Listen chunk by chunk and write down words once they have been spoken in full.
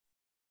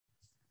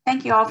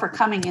thank you all for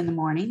coming in the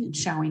morning and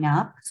showing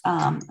up.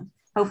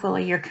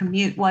 Hopefully your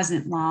commute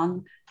wasn't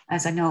long,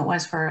 as I know it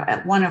was for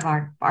one of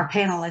our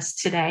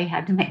panelists today,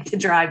 had to make the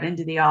drive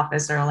into the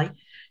office early.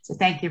 So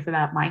thank you for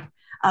that, Mike.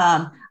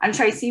 I'm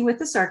Tracy with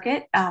the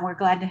Circuit. We're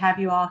glad to have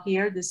you all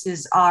here. This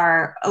is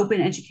our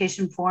open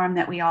education forum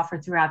that we offer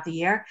throughout the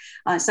year.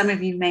 Some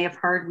of you may have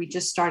heard we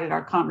just started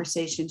our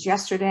conversations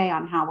yesterday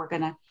on how we're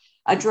going to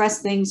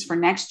address things for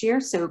next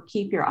year. So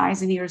keep your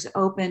eyes and ears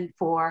open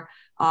for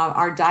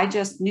our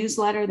digest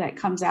newsletter that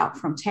comes out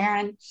from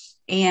Taryn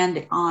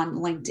and on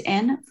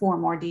LinkedIn for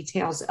more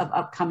details of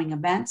upcoming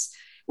events.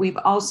 We've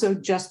also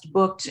just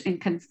booked and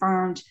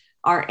confirmed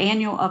our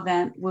annual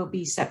event will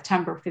be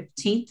September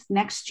 15th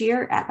next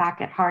year back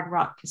at Hard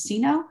Rock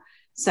Casino.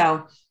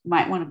 So you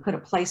might want to put a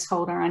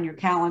placeholder on your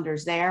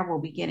calendars there. We'll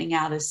be getting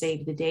out a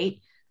save the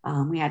date.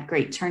 We had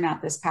great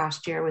turnout this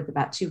past year with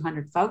about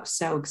 200 folks.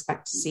 So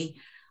expect to see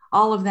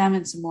all of them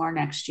and some more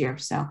next year.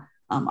 So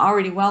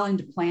already well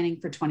into planning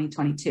for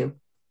 2022.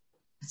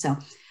 So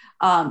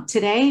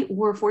today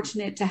we're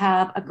fortunate to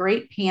have a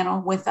great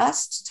panel with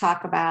us to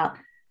talk about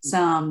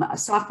some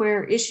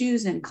software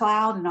issues and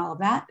cloud and all of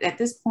that. At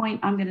this point,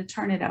 I'm going to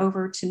turn it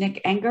over to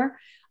Nick Enger.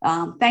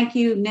 Thank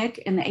you,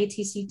 Nick and the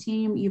ATC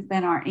team. You've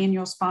been our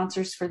annual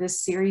sponsors for this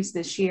series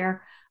this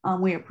year.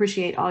 We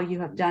appreciate all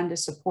you have done to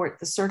support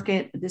the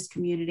circuit, this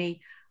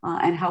community,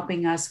 and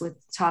helping us with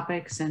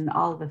topics and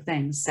all of the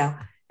things. So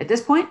at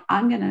this point,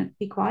 I'm going to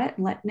be quiet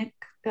and let Nick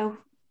go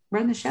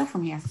run the show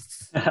from here.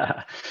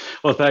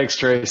 Well, thanks,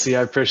 Tracy.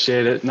 I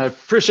appreciate it. And I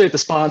appreciate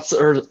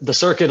the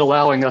circuit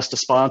allowing us to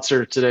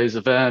sponsor today's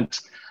event.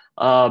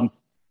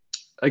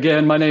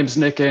 Again, my name is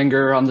Nick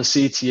Enger. I'm the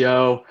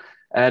CTO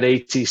at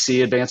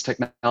ATC, Advanced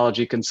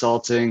Technology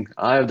Consulting.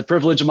 I have the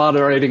privilege of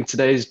moderating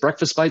today's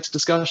Breakfast Bites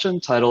discussion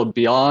titled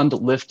Beyond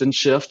Lift and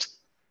Shift,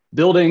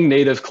 Building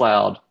Native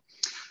Cloud.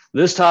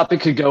 This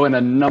topic could go in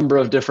a number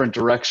of different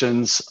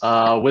directions,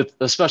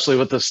 especially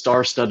with the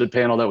star-studded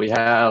panel that we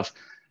have.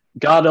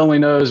 God only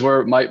knows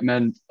where it might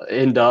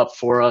end up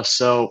for us.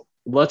 So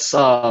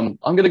I'm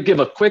going to give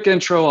a quick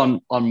intro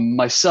on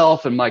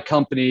myself and my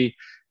company,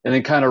 and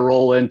then kind of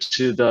roll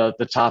into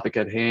the topic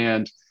at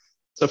hand.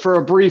 So for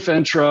a brief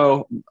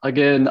intro,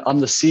 again, I'm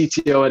the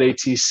CTO at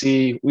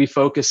ATC. We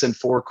focus in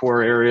 4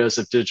 core areas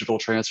of digital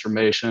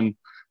transformation: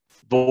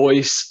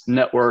 voice,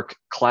 network,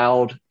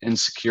 cloud, and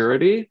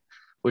security,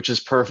 which is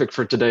perfect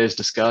for today's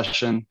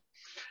discussion.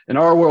 In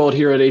our world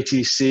here at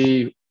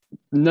ATC,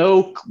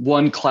 no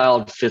one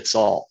cloud fits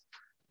all.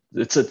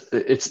 It's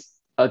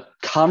a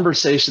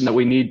conversation that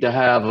we need to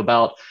have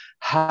about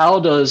how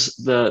does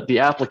the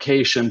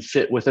application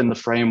fit within the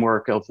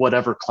framework of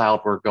whatever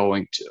cloud we're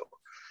going to.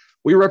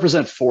 We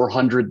represent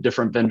 400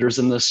 different vendors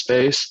in this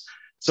space,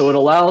 so it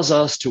allows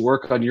us to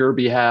work on your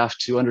behalf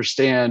to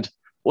understand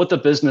what the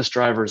business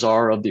drivers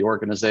are of the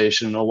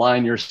organization and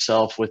align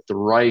yourself with the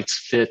right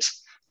fit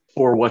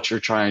for what you're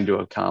trying to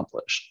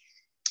accomplish.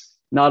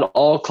 Not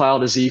all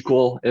cloud is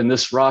equal, and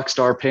this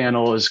rockstar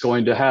panel is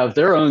going to have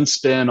their own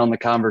spin on the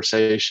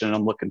conversation.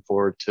 I'm looking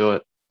forward to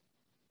it.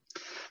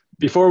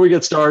 Before we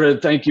get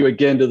started, thank you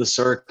again to the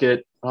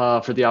circuit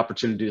for the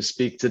opportunity to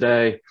speak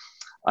today.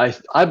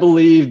 I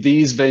believe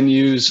these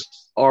venues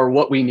are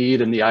what we need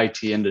in the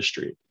IT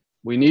industry.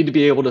 We need to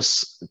be able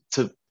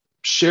to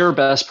share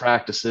best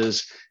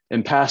practices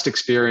and past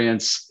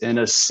experience in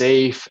a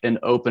safe and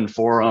open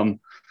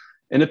forum,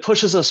 and it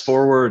pushes us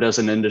forward as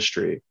an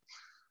industry.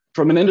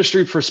 From an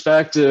industry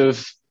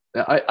perspective,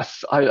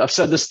 I've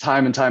said this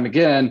time and time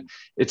again,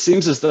 it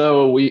seems as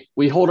though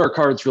we hold our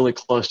cards really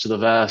close to the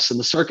vest, and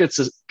the circuits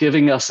is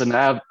giving us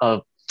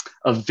a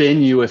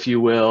venue, if you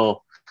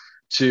will,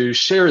 to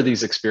share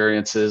these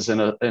experiences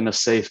in a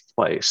safe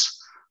place.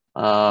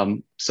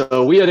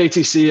 So we at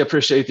ATC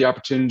appreciate the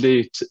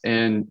opportunity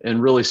and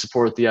really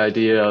support the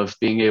idea of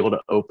being able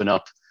to open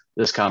up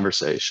this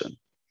conversation.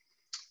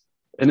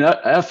 In an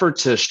effort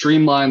to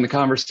streamline the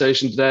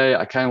conversation today,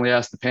 I kindly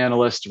ask the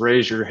panelists to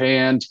raise your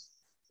hand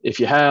if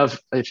you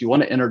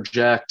want to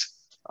interject.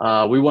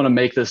 We want to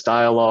make this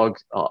dialogue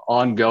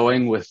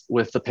ongoing with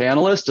the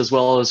panelists as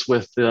well as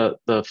with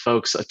the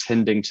folks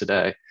attending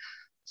today.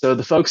 So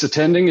the folks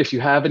attending, if you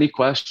have any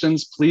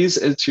questions, please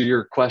enter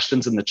your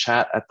questions in the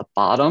chat at the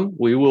bottom.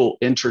 We will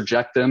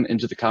interject them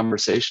into the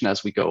conversation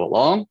as we go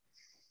along.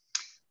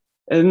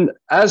 And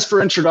as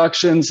for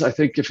introductions, I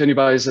think if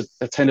anybody's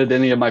attended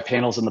any of my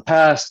panels in the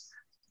past,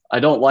 I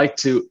don't like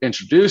to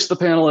introduce the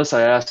panelists.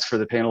 I ask for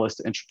the panelists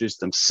to introduce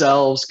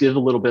themselves, give a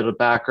little bit of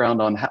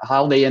background on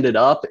how they ended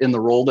up in the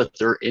role that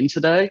they're in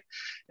today,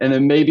 and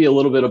then maybe a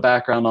little bit of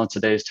background on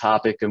today's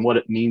topic and what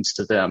it means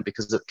to them,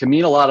 because it can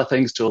mean a lot of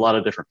things to a lot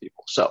of different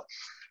people. So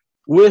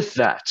with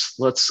that,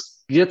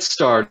 let's get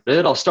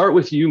started. I'll start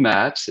with you,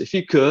 Matt. If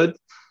you could,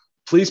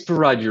 please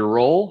provide your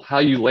role, how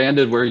you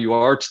landed where you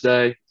are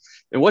today,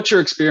 and what's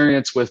your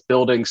experience with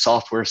building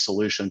software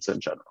solutions in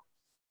general?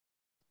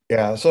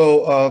 Yeah,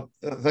 so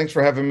thanks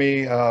for having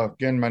me.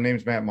 Again, my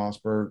name's Matt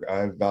Mossberg.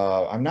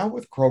 I'm now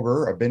with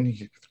Kroger. I've been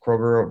with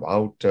Kroger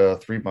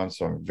about 3 months,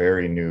 so I'm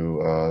very new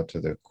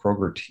to the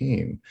Kroger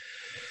team.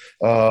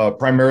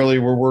 Primarily,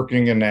 we're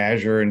working in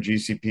Azure and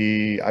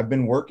GCP. I've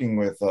been working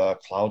with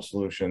cloud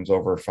solutions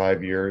over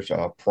 5 years.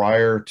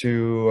 Prior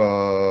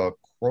to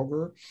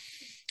Kroger,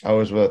 I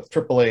was with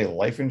AAA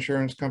Life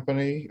Insurance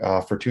Company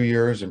for 2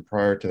 years, and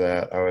prior to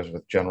that, I was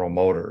with General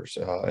Motors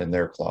in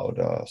their cloud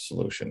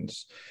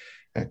solutions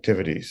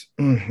activities.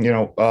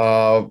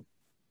 From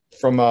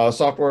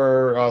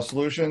software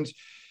solutions,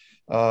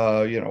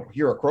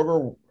 here at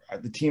Kroger,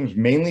 the team's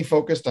mainly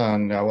focused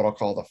on what I'll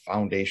call the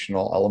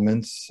foundational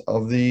elements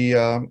of the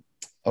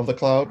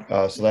cloud.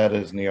 So that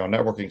is,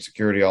 networking,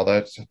 security, all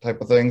that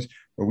type of things,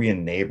 where we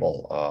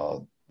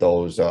enable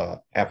those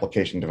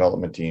application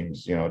development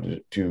teams,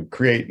 to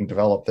create and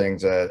develop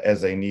things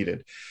as they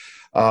needed.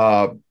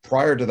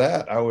 Prior to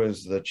that, I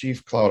was the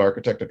chief cloud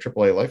architect at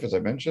AAA Life, as I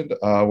mentioned,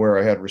 where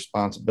I had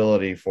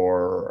responsibility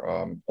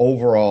for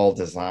overall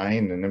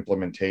design and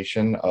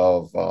implementation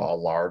of a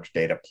large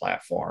data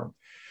platform,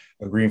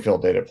 a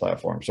greenfield data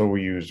platform. So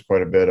we use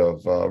quite a bit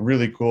of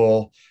really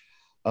cool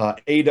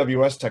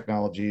AWS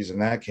technologies in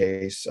that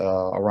case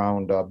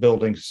around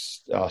building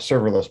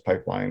serverless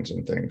pipelines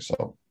and things.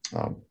 So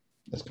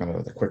that's kind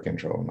of the quick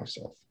intro of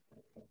myself.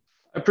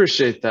 I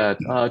appreciate that.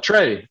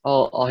 Trey,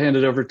 I'll hand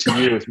it over to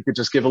you. If you could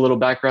just give a little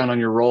background on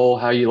your role,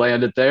 how you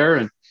landed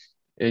there,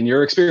 and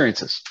your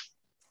experiences.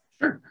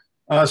 Sure.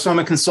 So I'm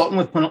a consultant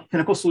with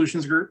Pinnacle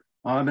Solutions Group.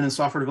 I've been in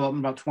software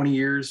development about 20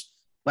 years.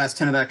 Last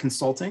 10 of that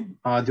consulting,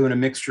 doing a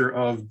mixture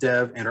of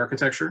dev and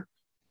architecture.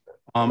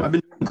 I've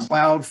been doing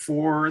cloud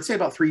for, I'd say,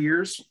 about 3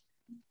 years.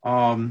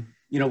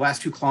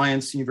 Last two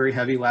clients, very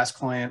heavy. Last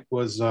client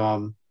was,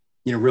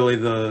 really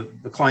the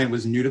client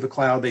was new to the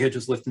cloud. They had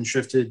just lift and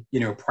shifted,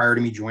 prior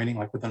to me joining,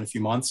 like within a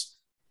few months.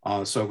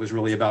 So it was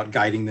really about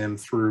guiding them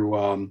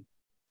through,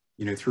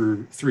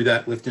 through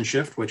that lift and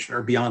shift,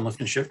 or beyond lift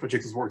and shift, which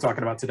is what we're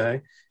talking about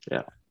today.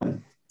 Yeah.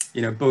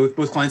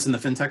 Both clients in the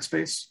fintech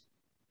space.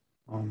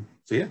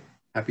 So yeah.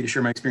 Happy to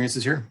share my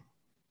experiences here.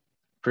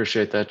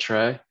 Appreciate that,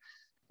 Trey.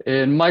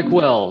 And Mike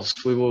Wells,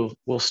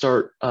 we'll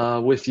start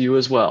with you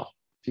as well,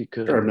 if you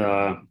could. Sure. I'm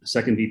the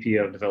second VP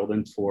of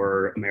development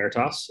for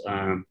Emeritus.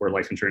 We're a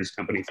life insurance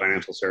company,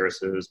 financial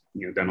services,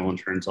 dental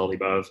insurance, all the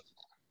above.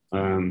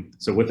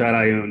 So with that,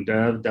 I own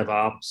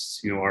DevOps,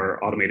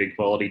 our automated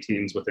quality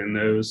teams within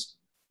those.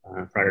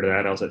 Prior to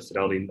that, I was at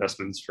Fidelity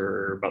Investments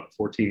for about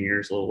 14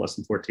 years, a little less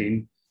than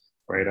 14,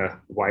 right? A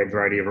wide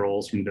variety of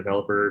roles from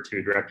developer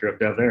to director of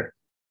dev there.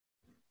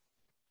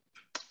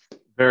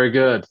 Very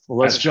good. Well,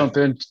 let's jump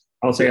in.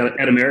 I'll say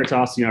at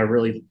Emeritus,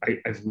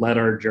 I've led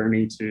our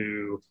journey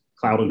to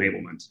cloud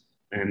enablement,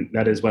 and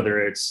that is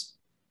whether it's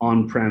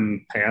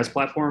on-prem PaaS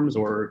platforms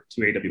or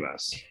to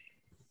AWS.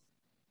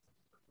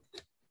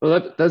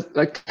 Well,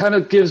 that kind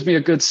of gives me a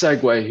good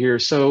segue here.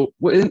 So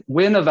when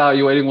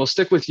evaluating, we'll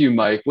stick with you,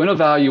 Mike, when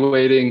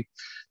evaluating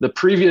the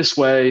previous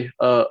way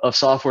of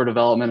software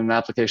development and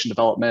application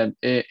development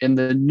in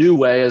the new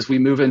way as we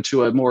move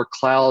into a more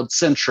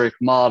cloud-centric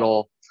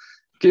model,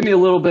 give me a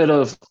little bit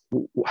of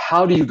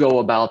how do you go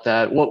about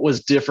that? What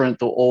was different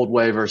the old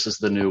way versus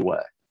the new way?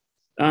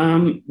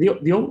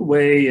 The old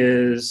way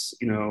is,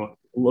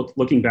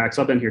 looking back,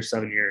 so I've been here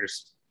 7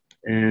 years.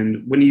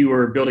 And when you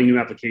were building new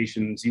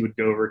applications, you would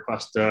go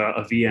request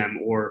a VM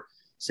or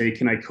say,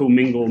 can I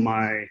commingle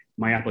my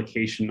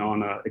application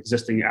on an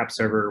existing app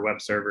server or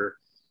web server?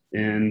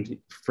 And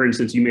for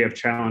instance, you may have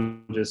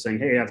challenges saying,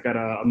 hey, I've got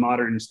a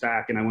modern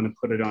stack and I want to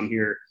put it on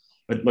here.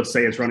 But let's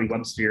say it's running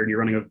WebSphere and you're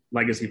running a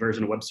legacy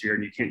version of WebSphere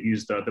and you can't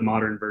use the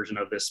modern version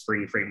of this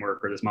Spring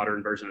framework or this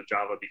modern version of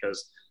Java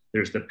because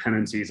there's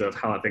dependencies of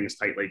how that thing is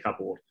tightly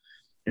coupled.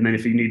 And then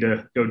if you need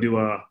to go do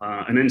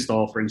an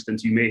install, for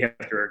instance, you may have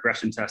to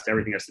regression test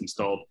everything that's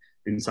installed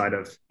inside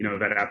of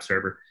that app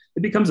server.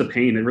 It becomes a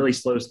pain. It really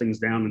slows things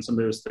down. And some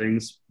of those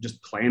things,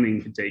 just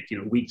planning could take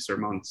weeks or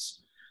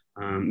months.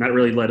 That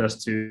really led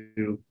us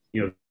to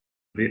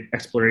the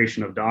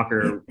exploration of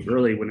Docker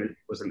early when it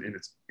was in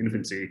its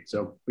infancy.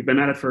 So we've been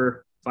at it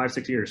for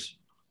 5-6 years.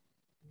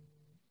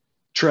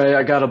 Trey,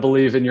 I gotta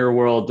believe in your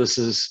world. This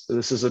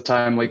is a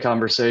timely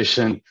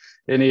conversation.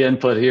 Any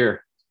input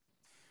here?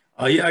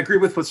 Yeah, I agree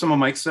with what some of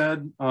Mike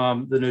said.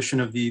 The notion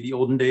of the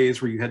olden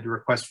days where you had to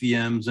request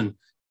VMs and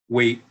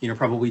wait,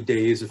 probably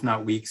days, if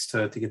not weeks,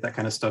 to get that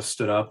kind of stuff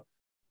stood up.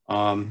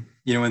 In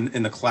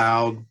the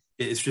cloud,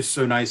 it's just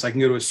so nice. I can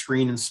go to a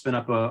screen and spin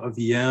up a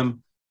VM,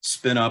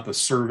 spin up a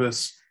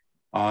service,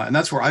 and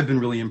that's where I've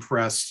been really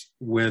impressed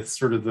with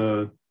sort of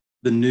the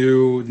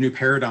new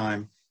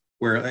paradigm.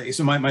 Where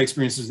so my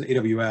experience is in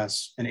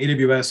AWS, and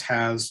AWS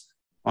has.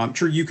 I'm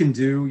sure you can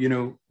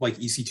do, like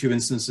EC2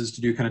 instances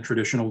to do kind of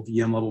traditional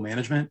VM level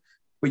management,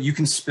 but you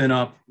can spin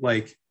up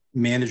like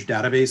managed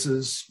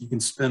databases. You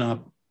can spin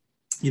up,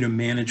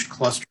 managed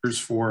clusters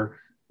for,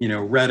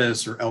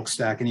 Redis or Elk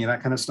Stack, any of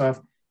that kind of stuff.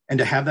 And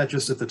to have that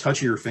just at the touch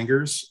of your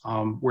fingers,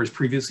 whereas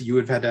previously you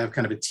would have had to have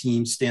kind of a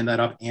team stand that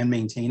up and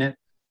maintain it,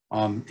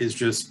 is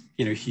just,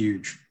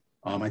 huge.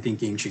 I think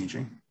game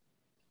changing.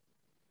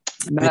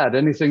 Matt,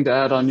 anything to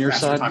add on your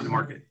side? Time to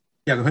market.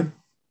 Yeah, go ahead.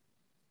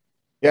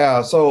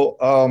 Yeah, so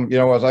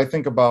as I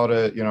think about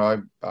it,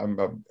 I'm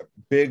a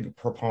big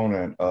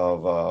proponent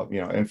of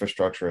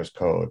infrastructure as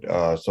code.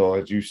 So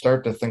as you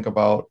start to think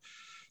about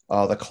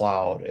the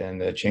cloud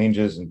and the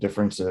changes and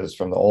differences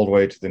from the old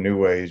way to the new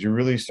ways, you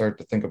really start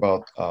to think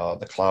about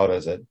the cloud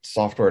as a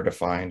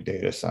software-defined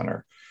data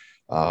center.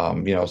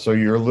 So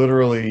you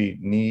literally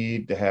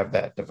need to have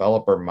that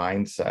developer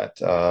mindset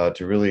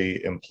to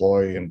really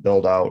employ and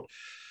build out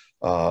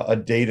a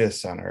data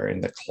center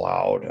in the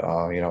cloud,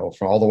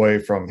 from all the way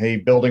from, hey,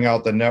 building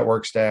out the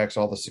network stacks,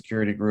 all the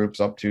security groups,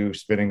 up to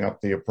spinning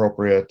up the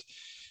appropriate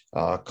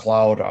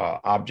cloud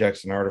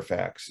objects and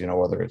artifacts,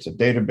 whether it's a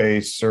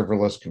database,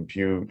 serverless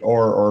compute,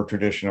 or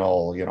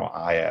traditional,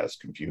 IaaS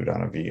compute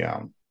on a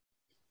VM.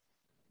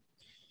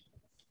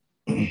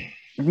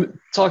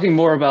 Talking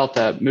more about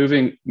that,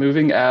 moving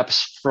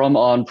apps from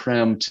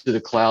on-prem to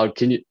the cloud,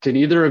 can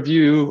either of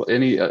you,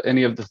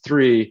 any of the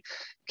three,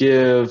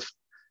 give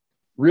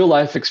real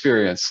life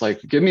experience? Like,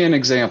 give me an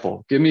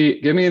example, give me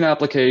an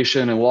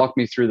application and walk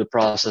me through the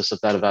process of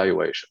that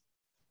evaluation.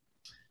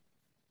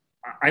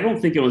 I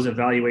don't think it was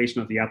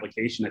evaluation of the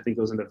application. I think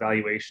it was an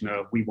evaluation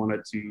of, we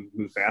wanted to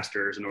move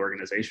faster as an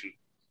organization.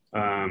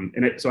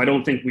 So I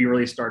don't think we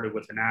really started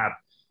with an app.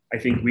 I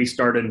think we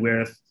started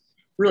with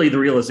really the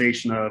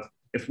realization of,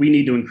 if we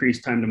need to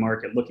increase time to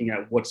market, looking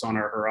at what's on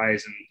our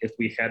horizon, if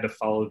we had to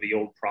follow the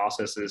old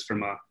processes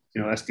from a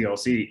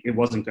SDLC, it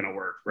wasn't going to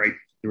work, right?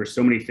 There were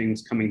so many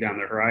things coming down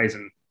the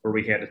horizon where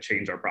we had to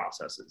change our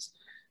processes.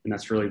 And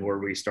that's really where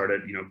we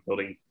started,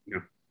 building,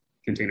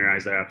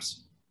 containerized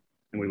apps,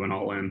 and we went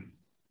all in.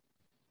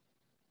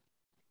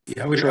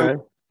 Yeah, we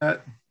tried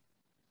that.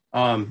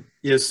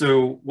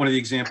 So one of the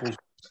examples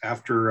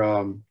after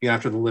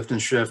after the lift and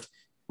shift,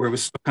 where it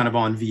was kind of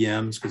on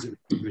VMs, because it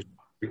was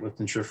lift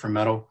and shift from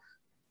Metal.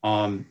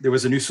 There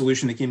was a new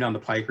solution that came down the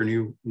pike, or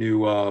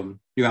new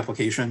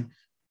application,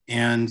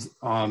 and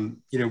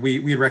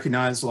we had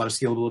recognized a lot of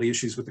scalability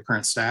issues with the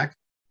current stack,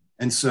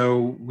 and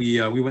so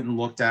we went and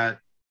looked at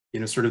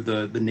sort of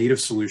the native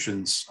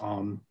solutions,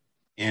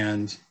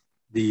 and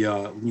the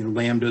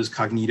Lambdas,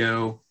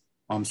 Cognito,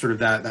 sort of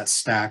that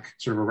stack,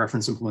 sort of a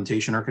reference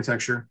implementation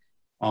architecture,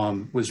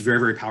 was very,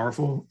 very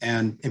powerful,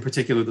 and in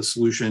particular the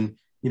solution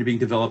being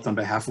developed on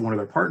behalf of one of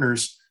their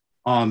partners.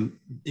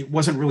 It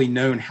wasn't really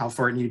known how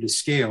far it needed to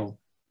scale.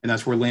 And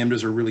that's where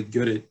Lambdas are really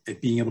good at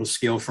being able to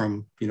scale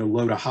from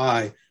low to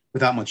high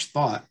without much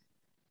thought,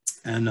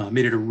 and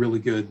made it a really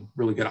good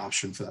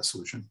option for that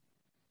solution.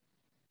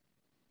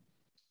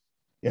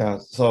 Yeah,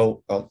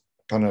 so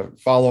kind of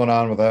following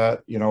on with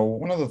that,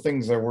 one of the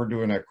things that we're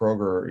doing at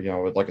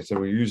Kroger, like I said,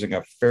 we're using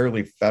a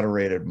fairly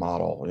federated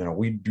model.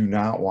 We do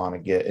not want to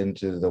get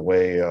into the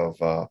way of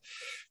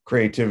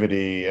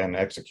creativity and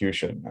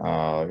execution,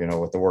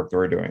 with the work that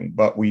we're doing.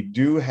 But we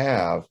do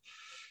have,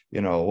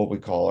 what we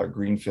call our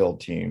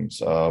greenfield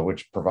teams,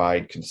 which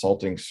provide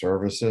consulting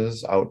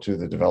services out to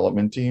the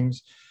development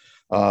teams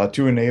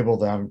to enable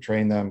them,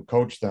 train them,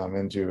 coach them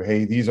into,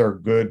 hey, these are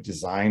good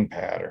design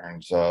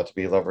patterns to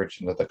be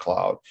leveraged into the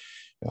cloud.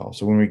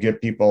 So when we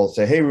get people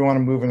say, hey, we want to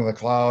move into the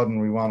cloud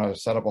and we want to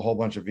set up a whole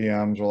bunch of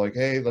VMs, we're like,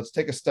 hey, let's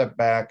take a step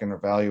back and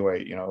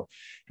evaluate, do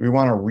we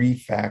want to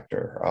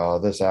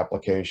refactor this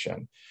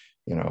application,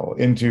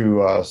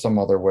 into some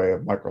other way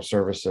of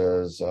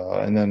microservices?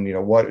 And then,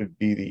 what would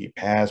be the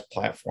PaaS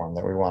platform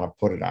that we want to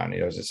put it on?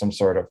 Is it some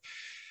sort of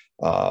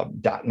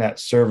 .NET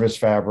service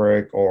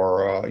fabric,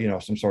 or,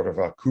 some sort of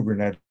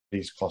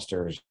Kubernetes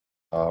clusters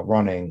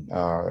running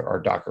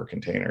our Docker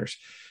containers?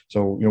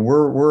 So,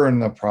 we're in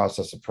the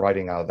process of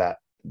providing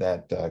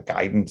that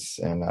guidance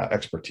and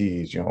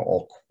expertise,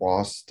 all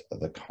across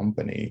the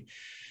company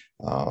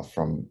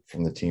from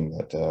the team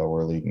that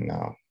we're leading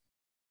now.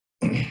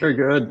 Very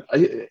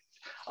good.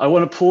 I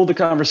want to pull the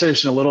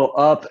conversation a little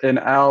up and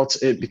out,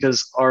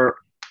 because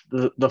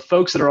the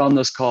folks that are on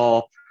this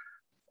call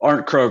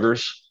aren't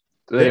Kroger's.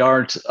 They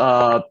aren't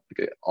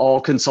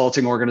all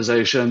consulting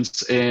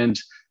organizations, and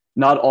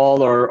not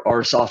all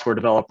are software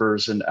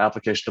developers and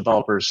application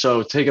developers.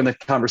 So taking the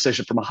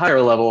conversation from a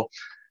higher level,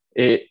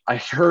 I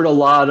heard a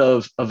lot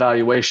of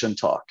evaluation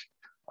talk.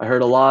 I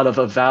heard a lot of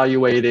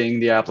evaluating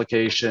the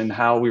application,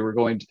 how we were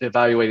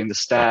evaluating the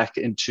stack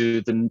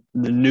into the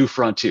new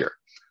frontier.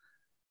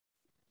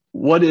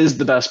 What is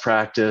the best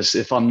practice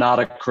if I'm not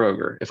a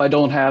Kroger, if I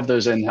don't have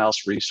those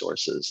in-house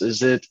resources?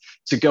 Is it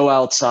to go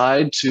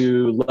outside,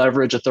 to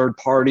leverage a third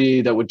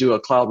party that would do a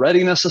cloud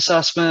readiness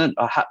assessment?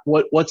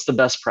 What's the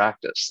best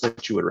practice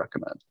that you would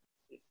recommend?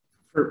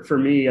 For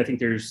me, I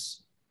think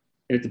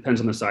it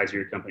depends on the size of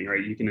your company,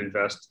 right? You can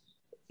invest,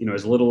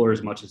 as little or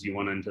as much as you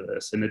want into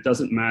this. And it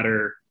doesn't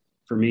matter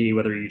for me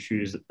whether you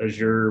choose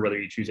Azure,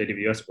 whether you choose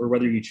AWS, or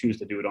whether you choose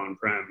to do it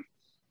on-prem.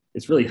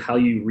 It's really how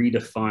you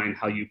redefine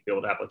how you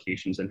build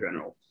applications in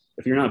general.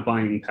 If you're not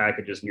buying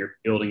packages and you're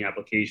building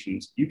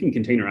applications, you can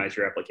containerize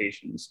your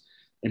applications.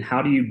 And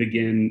how do you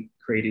begin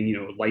creating,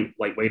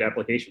 lightweight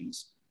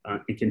applications and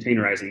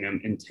containerizing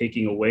them, and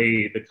taking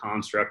away the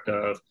construct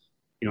of,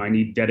 I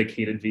need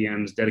dedicated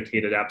VMs,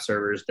 dedicated app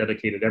servers,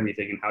 dedicated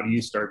everything. And how do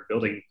you start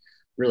building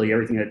really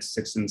everything that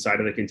sits inside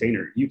of the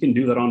container? You can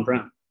do that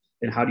on-prem.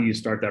 and how do you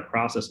start that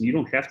process? And you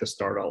don't have to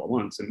start all at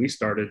once. And we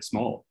started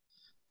small.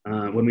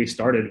 When we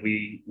started,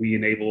 we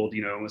enabled,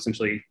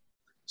 essentially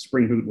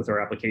Spring Boot with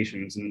our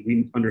applications, and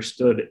we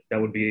understood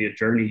that would be a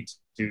journey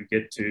to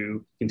get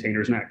to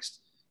containers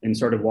next, and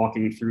started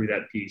walking through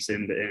that piece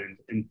end to end.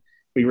 And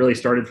we really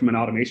started from an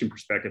automation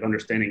perspective,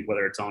 understanding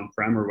whether it's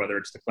on-prem or whether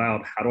it's the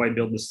cloud, how do I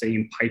build the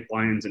same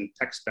pipelines and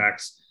tech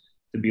stacks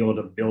to be able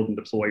to build and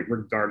deploy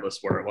regardless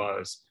where it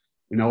was.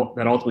 And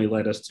that ultimately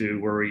led us to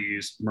where we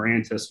use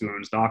Mirantis, who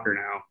owns Docker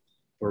now,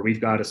 where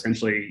we've got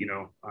essentially,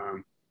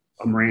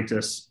 a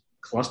Mirantis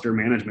cluster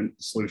management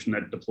solution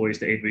that deploys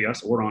to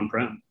AWS or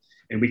on-prem.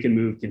 And we can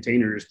move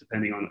containers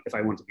depending on if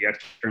I want to be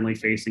externally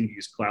facing,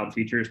 use cloud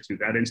features to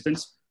that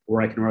instance,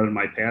 or I can run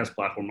my PaaS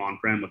platform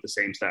on-prem with the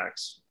same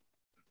stacks,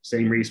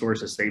 same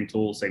resources, same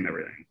tools, same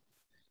everything.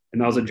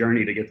 And that was a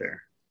journey to get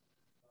there.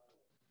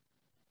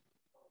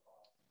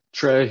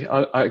 Trey,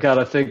 I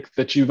gotta think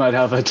that you might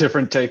have a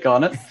different take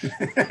on it.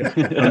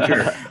 I'm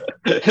sure.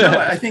 No,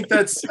 I think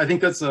that's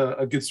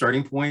a good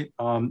starting point.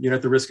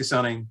 At the risk of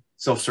sounding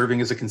self-serving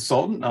as a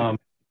consultant,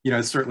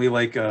 it's certainly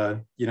like,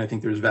 I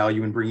think there's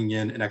value in bringing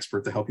in an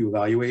expert to help you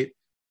evaluate.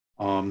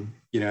 I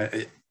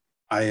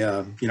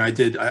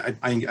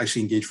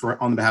actually engaged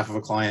on behalf of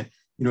a client,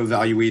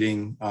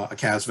 evaluating a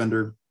CAS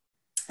vendor,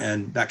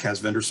 and that CAS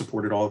vendor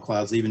supported all the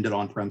clouds. They even did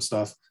on-prem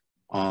stuff.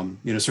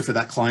 So for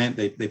that client,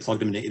 they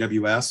plugged them into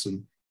AWS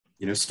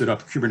and, stood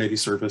up a Kubernetes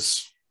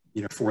service,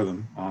 for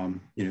them,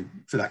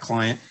 for that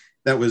client.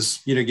 That was,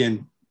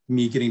 again,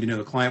 me getting to know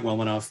the client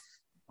well enough.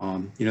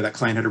 That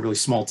client had a really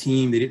small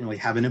team. They didn't really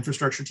have an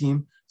infrastructure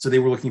team. So they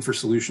were looking for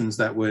solutions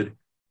that would,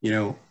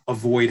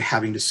 avoid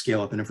having to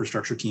scale up an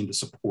infrastructure team to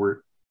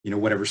support,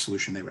 whatever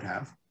solution they would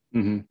have.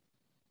 Mm-hmm.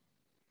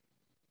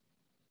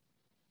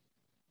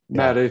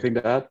 Matt, anything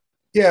to add?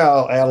 Yeah,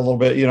 I'll add a little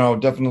bit,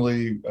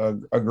 definitely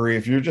agree.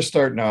 If you're just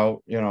starting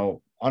out,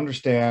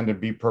 understand and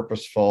be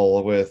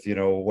purposeful with,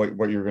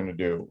 what you're going to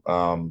do.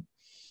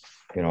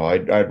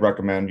 I'd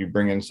recommend you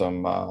bring in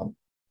some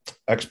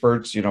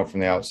experts, from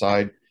the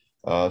outside.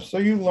 So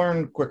you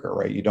learn quicker,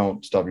 right? You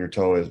don't stub your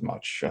toe as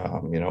much,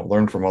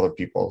 learn from other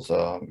people's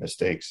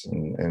mistakes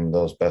and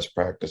those best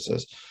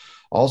practices.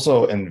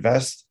 Also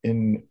invest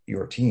in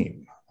your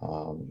team.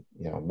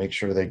 Make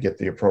sure they get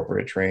the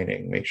appropriate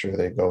training, make sure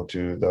they go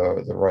to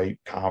the right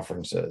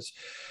conferences,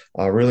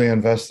 really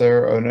invest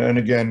there. And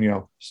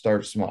again,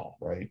 start small,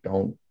 right?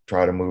 Don't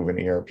try to move an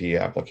ERP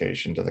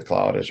application to the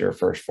cloud as your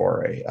first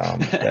foray.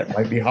 That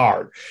might be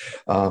hard.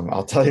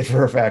 I'll tell you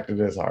for a fact, it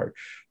is hard.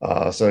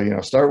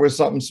 So, start with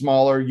something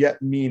smaller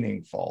yet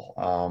meaningful,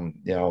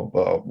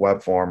 a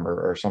web form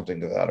or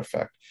something to that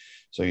effect.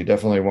 So you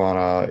definitely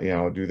want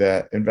to, do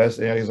that. Invest,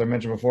 as I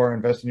mentioned before,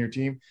 invest in your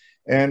team.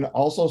 And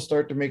also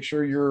start to make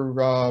sure you're,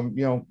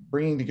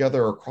 bringing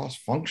together a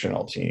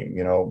cross-functional team,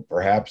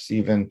 perhaps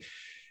even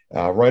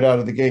right out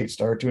of the gate,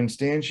 start to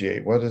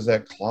instantiate. What does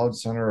that cloud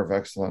center of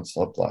excellence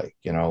look like?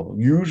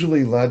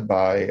 Usually led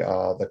by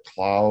the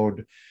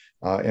cloud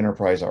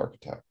enterprise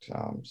architect.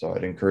 So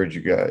I'd encourage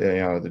you guys,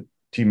 the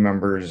team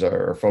members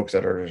or folks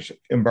that are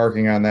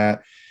embarking on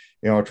that,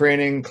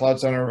 training, cloud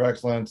center of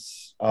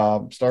excellence,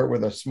 start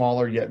with a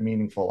smaller yet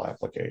meaningful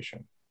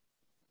application.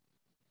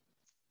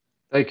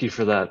 Thank you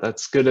for that.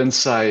 That's good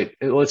insight.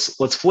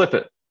 Let's flip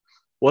it.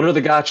 What are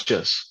the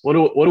gotchas? What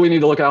do we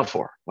need to look out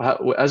for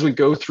as we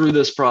go through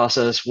this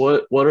process?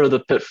 What are the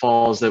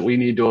pitfalls that we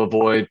need to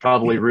avoid?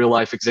 Probably real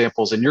life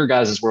examples in your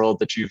guys' world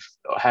that you've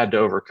had to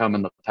overcome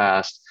in the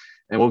past.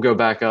 And we'll go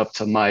back up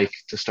to Mike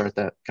to start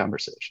that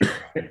conversation.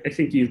 I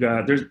think you've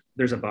got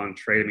there's a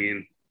bunch, right? I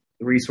mean,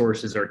 the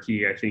resources are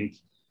key. I think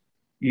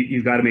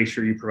you've got to make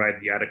sure you provide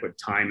the adequate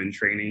time and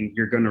training.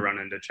 You're going to run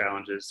into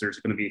challenges. There's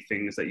going to be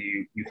things that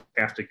you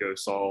have to go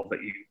solve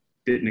that you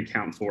didn't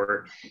account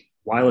for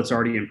while it's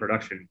already in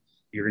production.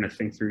 You're going to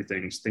think through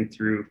things, think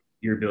through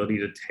your ability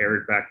to tear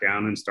it back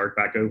down and start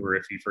back over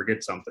if you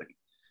forget something.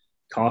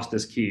 Cost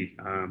is key.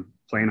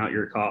 Plan out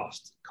your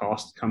cost.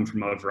 Costs come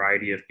from a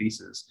variety of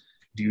pieces.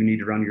 Do you need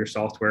to run your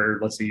software?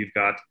 Let's say you've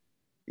got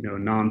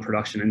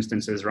non-production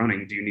instances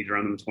running. Do you need to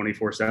run them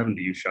 24/7?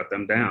 Do you shut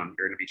them down?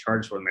 You're going to be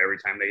charged for them every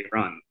time they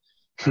run.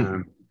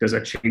 Does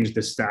that change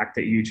the stack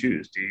that you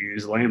choose? Do you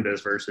use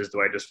Lambdas versus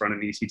do I just run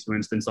an EC2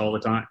 instance all the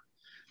time?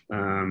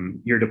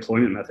 Your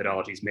deployment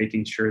methodologies,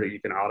 making sure that you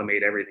can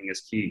automate everything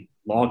is key.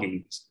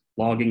 Logging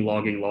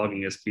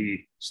is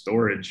key.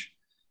 Storage,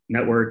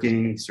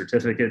 networking,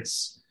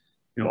 certificates,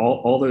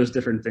 all those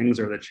different things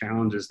are the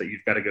challenges that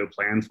you've got to go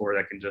plan for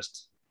that can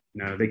just,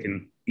 they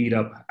can eat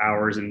up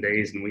hours and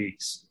days and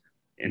weeks.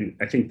 And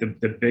I think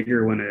the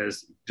bigger one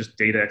is just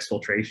data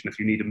exfiltration. If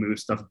you need to move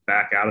stuff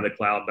back out of the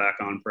cloud, back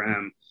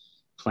on-prem,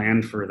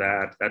 plan for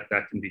that.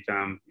 That can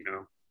become,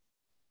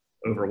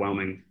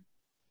 overwhelming.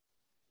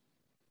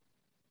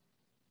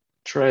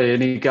 Trey,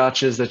 any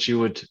gotchas that you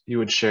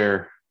would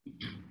share?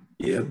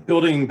 Yeah,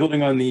 building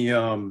on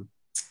the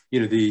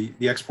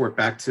the export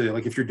back to,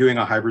 like, if you're doing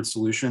a hybrid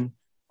solution.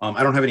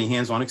 I don't have any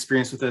hands-on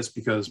experience with this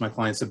because my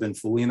clients have been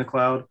fully in the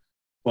cloud.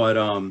 But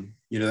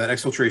that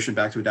exfiltration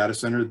back to a data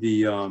center,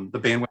 the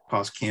bandwidth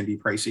cost can be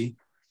pricey.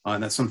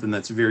 And that's something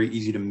that's very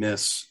easy to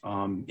miss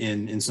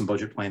in some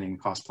budget planning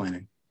and cost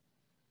planning.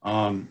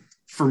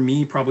 For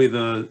me, probably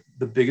the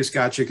biggest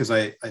gotcha, because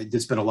I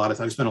spent a lot of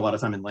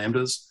time in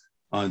Lambdas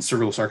and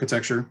serverless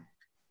architecture.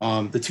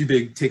 The two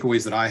big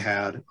takeaways that I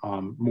had,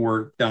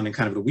 more down in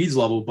kind of the weeds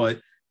level,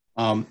 but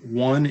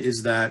one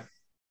is that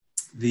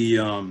the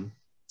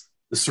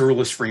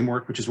serverless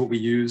framework, which is what we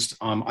used,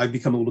 I've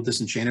become a little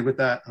disenchanted with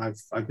that.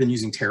 I've been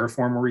using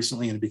Terraform more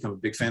recently and become a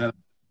big fan of that.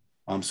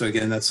 So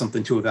again, that's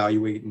something to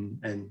evaluate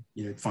and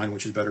find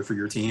which is better for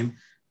your team.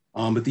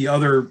 But the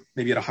other,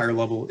 maybe at a higher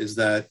level, is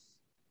that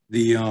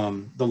the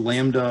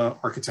Lambda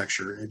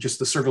architecture, just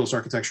the serverless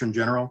architecture in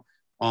general,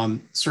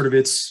 sort of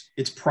its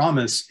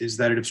promise is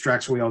that it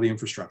abstracts away all the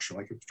infrastructure,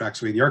 like it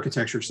abstracts away the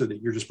architecture so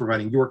that you're just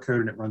providing your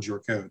code and it runs your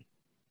code.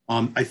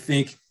 I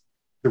think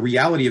the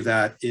reality of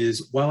that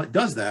is, while it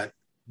does that,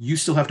 you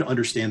still have to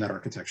understand that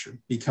architecture,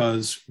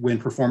 because when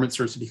performance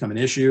starts to become an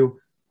issue,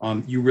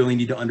 you really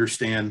need to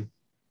understand,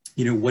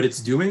 what it's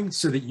doing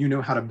so that you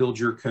know how to build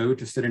your code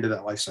to fit into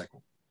that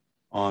lifecycle.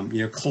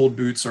 Cold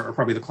boots are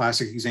probably the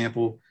classic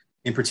example.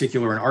 In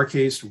particular, in our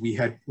case, we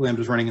had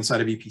Lambdas running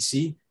inside of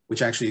VPC,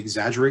 which actually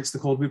exaggerates the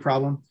cold boot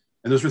problem.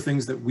 And those were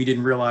things that we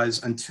didn't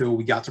realize until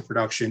we got to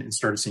production and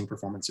started seeing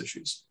performance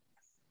issues.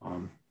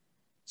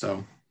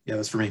 So yeah,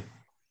 that's for me.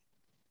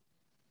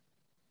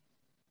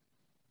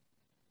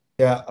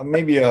 Yeah,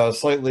 maybe a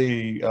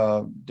slightly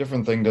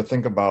different thing to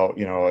think about,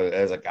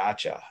 as a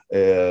gotcha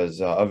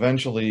is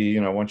eventually,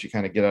 once you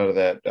kind of get out of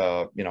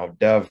that,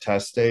 dev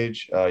test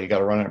stage, you got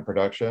to run it in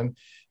production,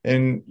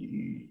 and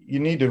you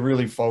need to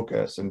really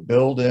focus and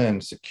build in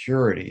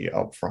security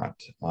up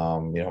front.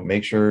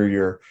 Make sure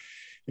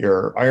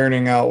you're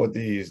ironing out what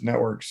these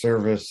network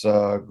service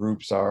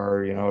groups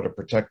are, to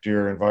protect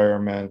your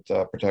environment,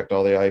 protect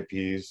all the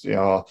IPs,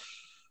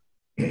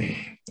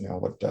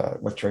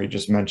 what Trey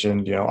just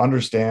mentioned,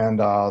 understand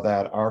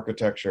that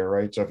architecture,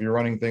 right? So if you're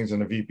running things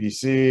in a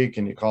VPC,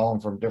 can you call them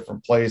from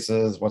different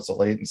places? What's the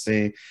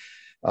latency?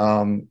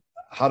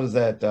 How does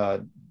that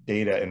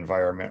data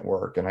environment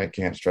work? And I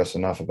can't stress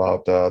enough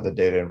about the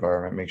data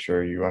environment. Make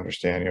sure you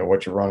understand,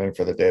 what you're running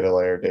for the data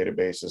layer,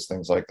 databases,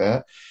 things like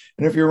that.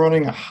 And if you're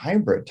running a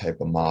hybrid type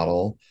of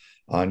model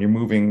and you're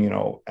moving,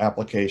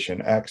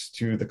 application X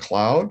to the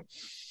cloud,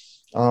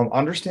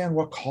 understand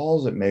what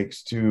calls it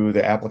makes to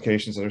the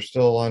applications that are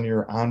still on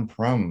your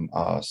on-prem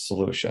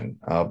solution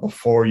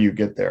before you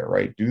get there,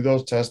 right? Do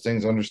those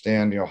testings,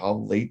 understand,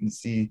 how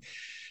latency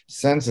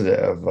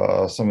sensitive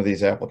some of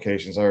these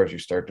applications are as you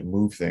start to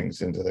move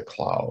things into the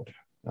cloud.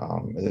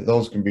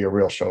 Those can be a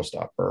real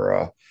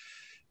showstopper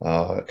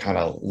kind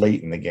of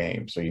late in the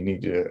game. So you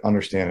need to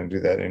understand and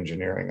do that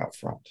engineering up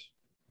front.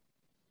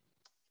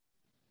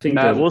 I think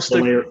Matt,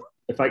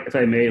 if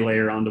I may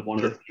layer onto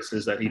one of the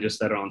pieces that he just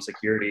said on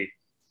security,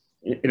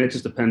 and it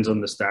just depends on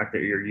the stack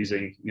that you're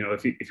using.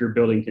 If you're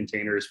building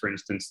containers, for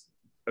instance,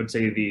 I would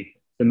say the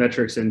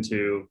metrics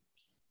into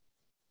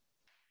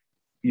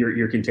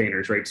your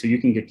containers, right? So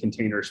you can get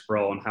container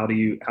sprawl, and how do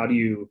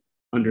you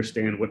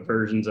understand what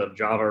versions of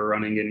Java are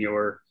running in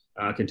your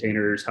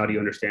containers? How do you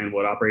understand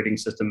what operating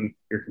system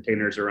your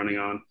containers are running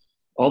on?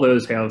 All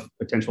those have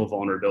potential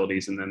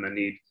vulnerabilities in them that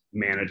need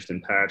managed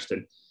and patched.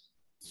 And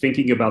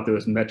thinking about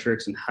those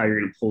metrics and how you're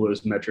going to pull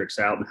those metrics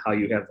out and how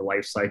you have the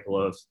life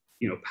cycle of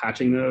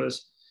patching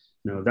those,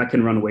 that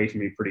can run away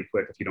from you pretty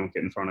quick if you don't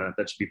get in front of that.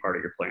 That should be part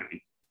of your planning.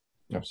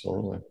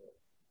 Absolutely.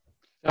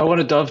 I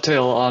want to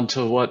dovetail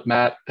onto what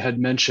Matt had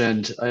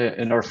mentioned,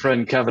 and our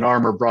friend Kevin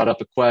Armour brought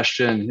up a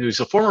question, who's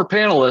a former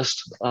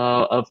panelist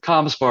of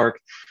CommSpark.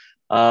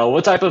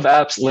 What type of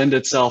apps lend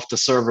itself to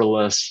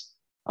serverless,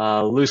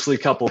 loosely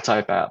coupled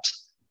type apps?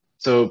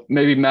 So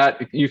maybe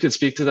Matt, you could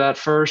speak to that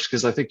first,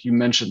 because I think you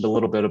mentioned a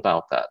little bit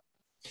about that.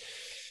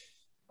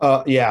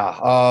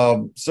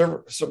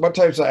 So what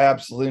types of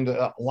apps lend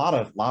a lot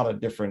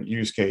of different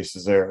use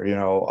cases there,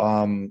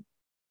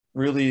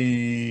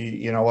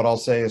 really, what I'll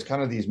say is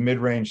kind of these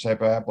mid-range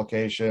type of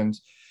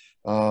applications,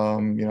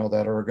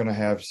 that are going to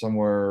have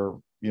somewhere,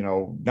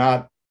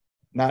 not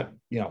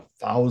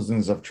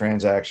thousands of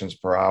transactions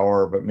per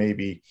hour, but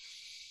maybe,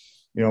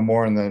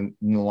 more in the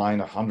line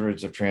of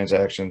hundreds of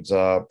transactions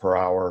per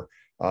hour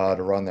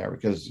to run there,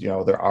 because,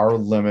 there are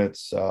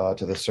limits to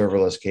the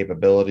serverless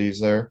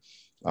capabilities there.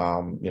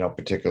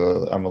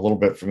 Particularly, I'm a little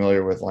bit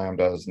familiar with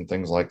Lambdas and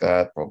things like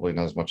that, probably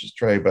not as much as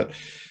Trey, but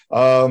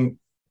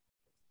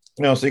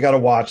so you got to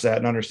watch that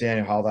and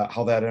understand how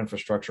that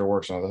infrastructure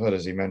works under the hood,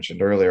 as he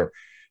mentioned earlier.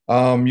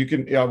 You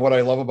can, what I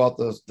love about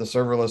the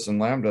serverless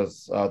and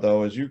Lambdas,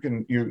 though, is you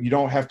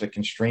don't have to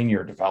constrain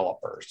your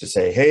developers to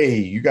say, hey,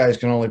 you guys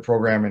can only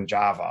program in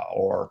Java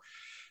or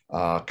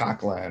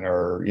Kotlin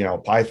or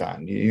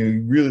Python.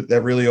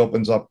 That really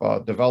opens up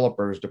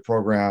developers to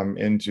program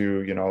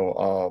into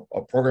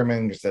a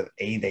programming that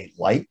A, they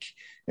like,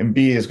 and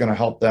B, is going to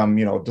help them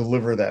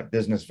deliver that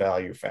business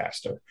value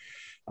faster.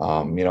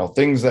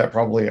 Things that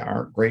probably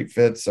aren't great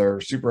fits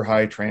are super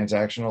high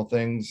transactional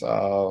things,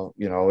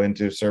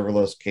 into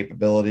serverless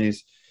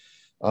capabilities.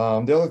 The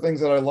other things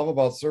that I love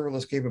about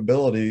serverless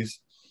capabilities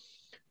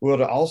would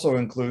also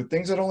include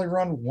things that only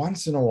run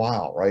once in a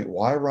while, right?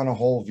 Why run a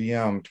whole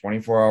VM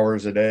 24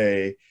 hours a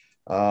day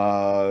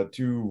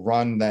to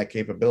run that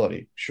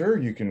capability? Sure,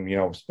 you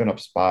can, spin up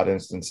spot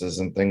instances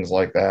and things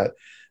like that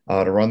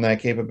to run that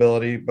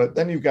capability, but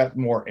then you've got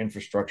more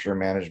infrastructure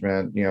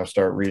management,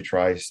 start,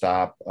 retry,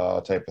 stop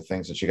type of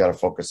things that you got to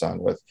focus on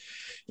with,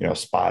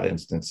 spot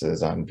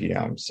instances on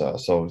VMs.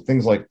 So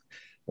things like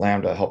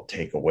Lambda help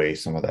take away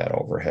some of that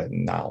overhead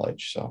and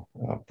knowledge. So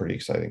pretty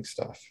exciting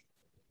stuff.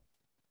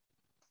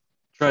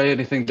 Trey,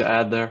 anything to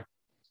add there?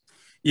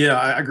 Yeah,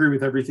 I agree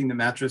with everything that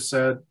Matt just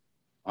said.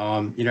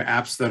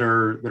 Apps that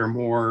are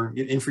more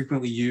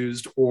infrequently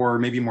used or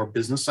maybe more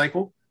business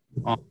cycle.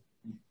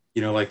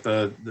 Like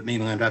the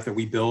main Lambda app that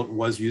we built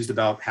was used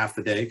about half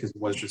the day because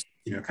it was just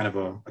kind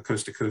of a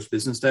coast to coast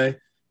business day.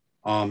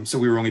 So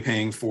we were only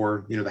paying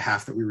for the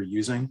half that we were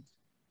using.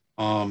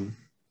 I'm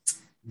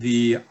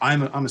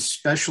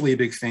especially a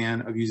big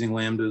fan of using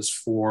Lambdas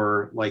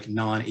for like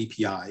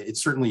non-API.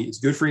 It's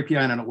good for API,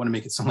 and I don't want to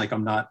make it sound like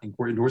I'm not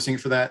endorsing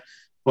it for that.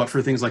 But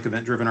for things like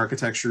event-driven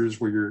architectures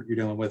where you're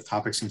dealing with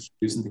topics and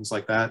queues and things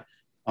like that,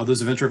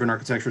 those event-driven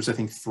architectures I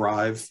think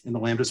thrive in the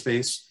Lambda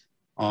space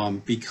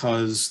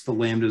because the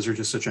Lambdas are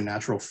just such a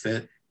natural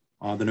fit.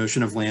 The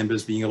notion of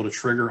Lambdas being able to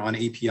trigger on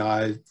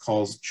API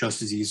calls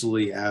just as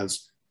easily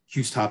as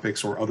queues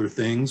topics or other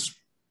things.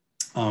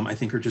 I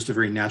think are just a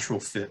very natural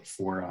fit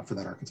for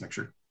that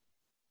architecture.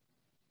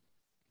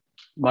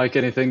 Mike,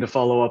 anything to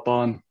follow up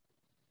on?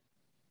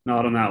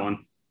 Not on that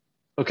one.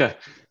 Okay,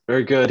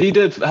 very good. He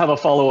did have a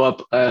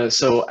follow-up.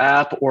 So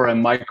app or a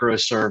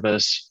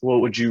microservice,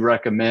 what would you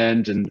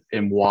recommend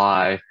and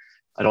why?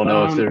 I don't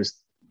know if there's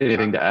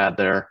anything to add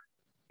there.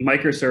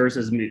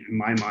 Microservices, in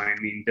my mind,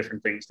 mean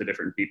different things to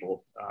different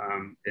people.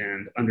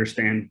 And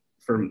understand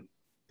from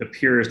the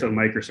purest of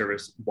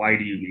microservice, why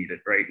do you need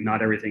it, right?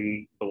 Not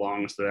everything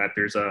belongs to that.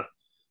 There's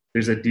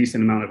a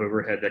decent amount of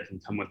overhead that can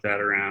come with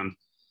that around.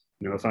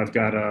 If I've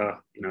got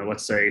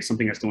let's say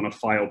something that's doing a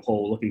file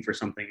pull, looking for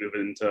something,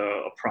 moving into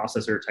a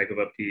processor type of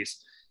a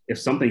piece. If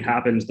something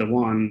happens to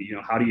one,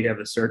 how do you have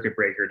the circuit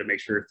breaker to make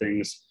sure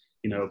things,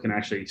 can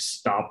actually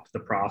stop the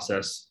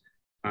process?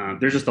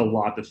 There's just a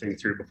lot to think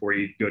through before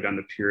you go down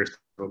the purest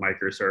of a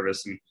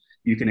microservice, and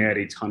you can add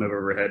a ton of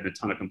overhead and a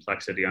ton of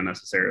complexity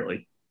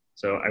unnecessarily.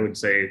 So I would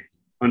say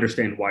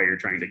understand why you're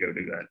trying to go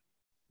do that.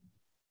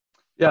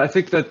 Yeah, I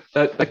think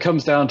that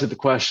comes down to the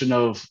question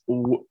of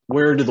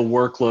where do the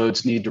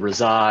workloads need to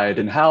reside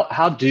and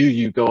how do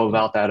you go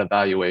about that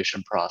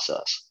evaluation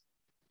process?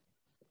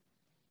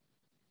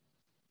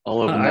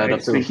 I'll open that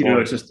up to the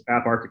floor. It's just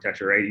app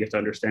architecture, right? You have to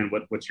understand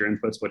what's your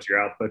inputs, what's your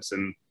outputs,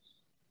 and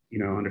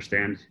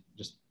understand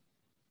just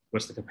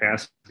what's the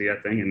capacity of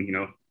that thing.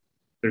 And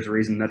there's a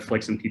reason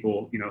Netflix and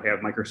people have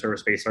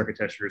microservice-based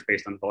architectures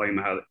based on volume,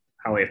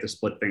 how they have to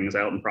split things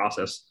out and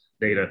process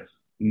data.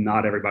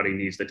 Not everybody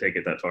needs to take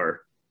it that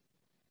far.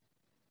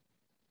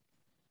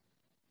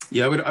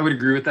 Yeah, I would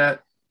agree with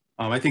that.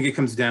 I think it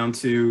comes down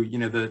to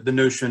the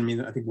notion. I mean,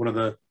 I think one of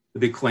the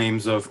big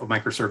claims of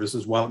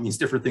microservices, while it means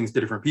different things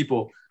to different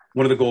people,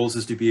 one of the goals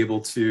is to be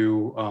able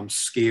to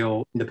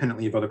scale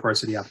independently of other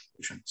parts of the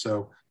application.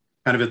 So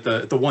kind of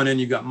at the one end,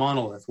 you've got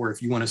monolith, where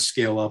if you want to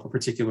scale up a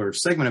particular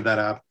segment of that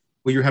app,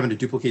 well, you're having to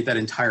duplicate that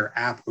entire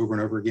app over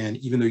and over again,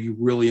 even though you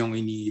really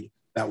only need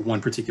that one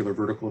particular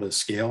vertical to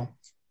scale.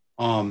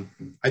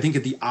 I think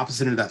at the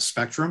opposite end of that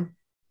spectrum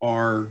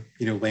are,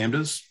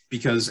 Lambdas,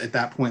 because at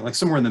that point, like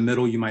somewhere in the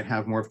middle, you might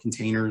have more of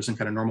containers and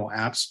kind of normal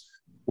apps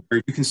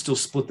where you can still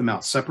split them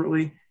out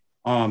separately.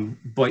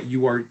 But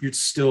you're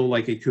still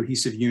like a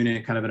cohesive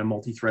unit, kind of in a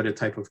multi-threaded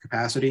type of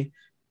capacity.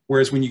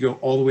 Whereas when you go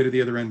all the way to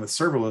the other end with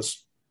serverless,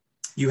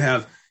 you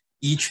have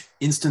each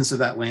instance of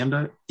that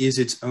Lambda is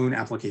its own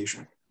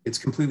application. It's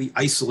completely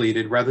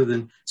isolated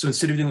so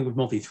instead of dealing with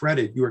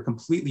multi-threaded, you are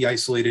completely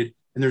isolated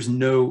and there's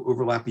no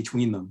overlap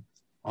between them.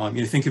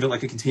 Think of it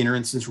like a container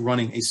instance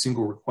running a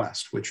single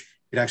request, which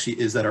it actually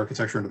is that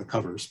architecture under the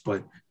covers.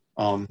 But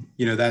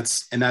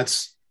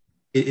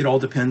it all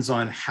depends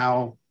on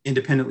how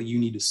independently you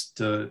need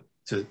to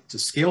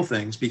scale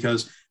things,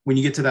 because when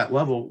you get to that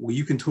level, well,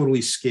 you can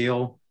totally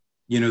scale,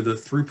 the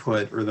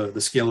throughput or the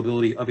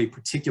scalability of a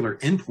particular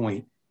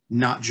endpoint,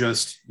 not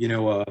just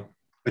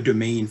a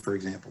domain, for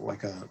example,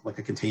 like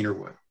a container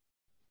would.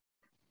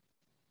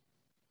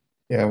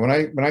 Yeah, when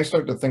I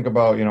start to think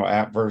about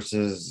app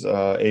versus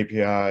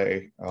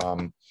API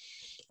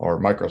or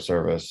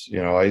microservice,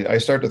 I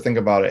start to think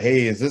about it.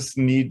 Hey, is this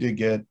need to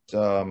get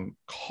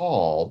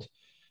called,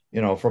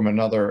 from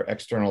another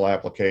external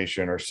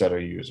application or set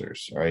of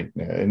users, right?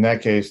 In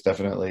that case,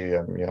 definitely,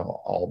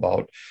 all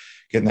about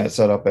getting that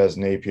set up as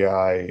an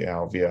API,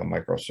 via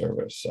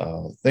microservice.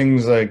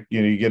 Things like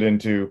you get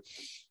into,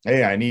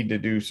 hey, I need to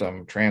do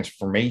some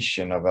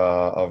transformation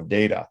of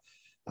data.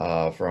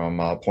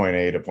 From point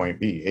A to point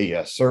B. Hey,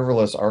 yes,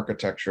 serverless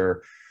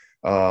architecture,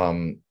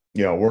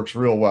 works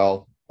real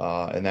well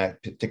in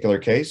that particular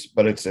case,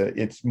 but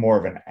it's more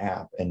of an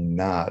app and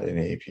not an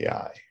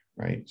API,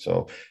 right?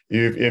 So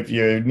if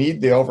you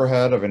need the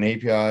overhead of an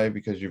API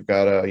because you've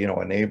got to,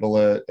 enable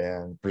it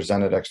and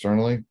present it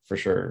externally, for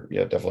sure,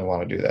 yeah, definitely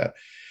want to do that.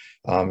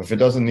 If it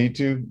doesn't need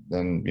to,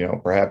 then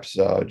perhaps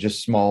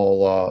just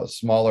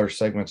smaller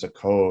segments of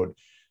code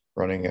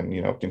running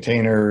in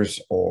containers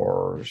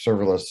or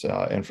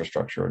serverless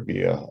infrastructure would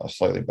be a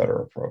slightly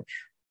better approach.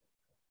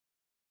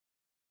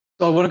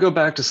 So I want to go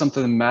back to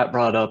something that Matt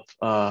brought up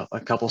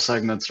a couple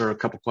segments or a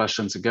couple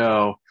questions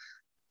ago.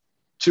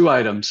 Two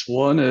items.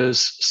 One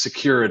is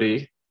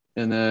security,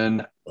 and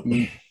then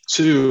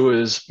two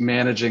is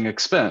managing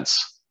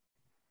expense.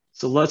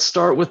 So let's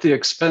start with the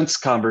expense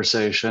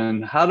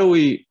conversation. How do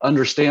we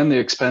understand the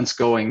expense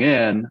going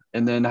in,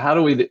 and then how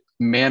do we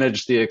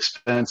manage the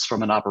expense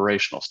from an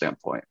operational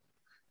standpoint?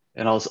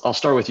 And I'll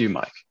start with you,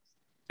 Mike.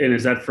 And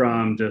is that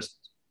from just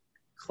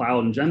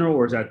cloud in general,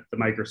 or is that the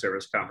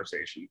microservice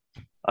conversation?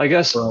 I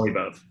guess probably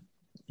both.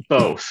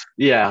 Both,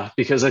 yeah,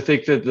 because I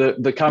think that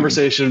the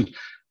conversation,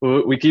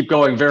 we keep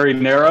going very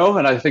narrow,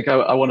 and I think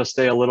I want to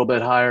stay a little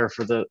bit higher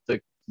for the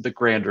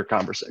grander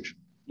conversation.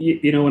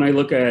 When I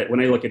look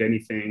at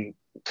anything,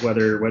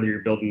 whether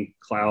you're building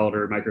cloud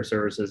or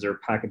microservices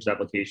or packaged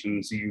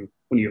applications,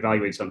 when you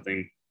evaluate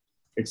something,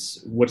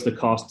 it's what's the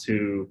cost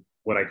to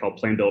what I call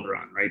plan, build,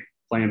 run, right?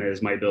 Plan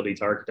is my ability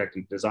to architect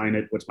and design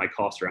it. What's my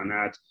cost around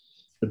that?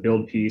 The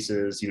build piece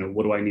is,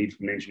 what do I need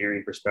from an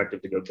engineering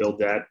perspective to go build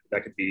that?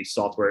 That could be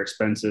software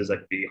expenses, that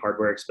could be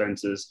hardware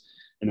expenses.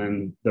 And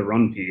then the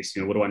run piece,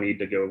 what do I need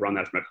to go run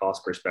that from a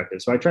cost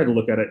perspective? So I try to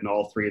look at it in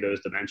all three of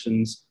those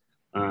dimensions,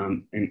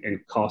 and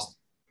cost,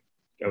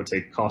 I would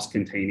say cost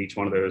contain each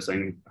one of those,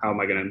 and how am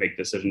I going to make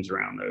decisions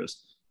around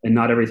those? And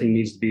not everything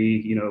needs to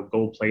be,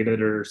 gold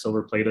plated or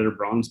silver plated or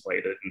bronze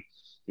plated. And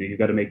you've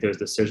got to make those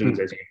decisions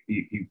as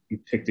you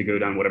pick to go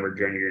down whatever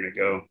journey you're going to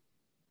go.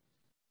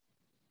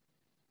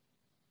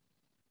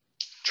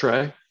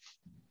 Trey?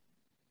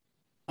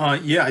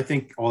 Yeah, I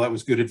think all that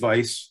was good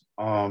advice.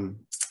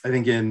 I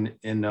think in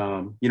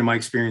my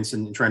experience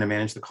in trying to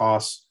manage the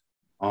costs,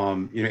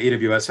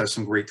 AWS has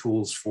some great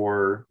tools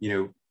for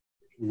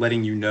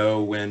letting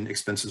when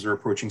expenses are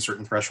approaching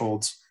certain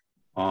thresholds,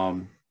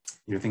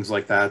 things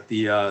like that.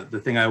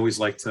 The thing I always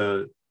like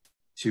to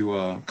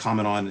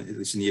comment on, at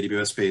least in the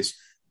AWS space,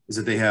 is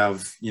that they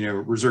have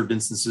reserved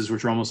instances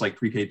which are almost like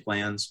prepaid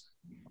plans,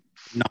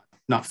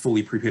 not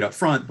fully prepaid up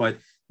front, but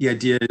the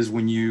idea is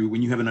when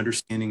you have an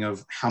understanding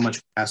of how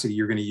much capacity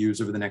you're going to use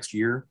over the next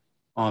year,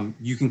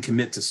 you can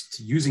commit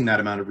to using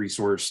that amount of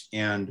resource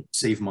and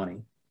save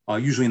money,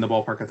 usually in the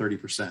ballpark of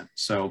 30%.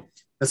 So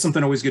that's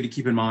something always good to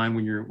keep in mind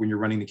when you're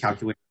running the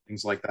calculator,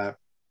 things like that,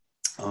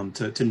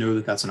 to know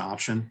that that's an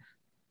option.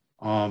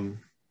 Yeah,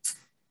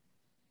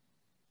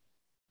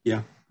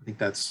 I think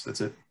that's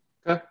it.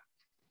 Okay.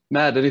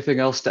 Matt, anything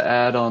else to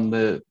add on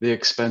the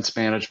expense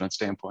management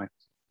standpoint?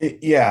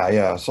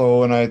 Yeah. So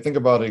when I think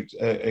about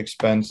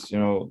expense,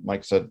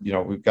 Mike said,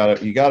 you got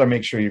to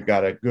make sure you've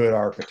got a good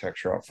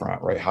architecture up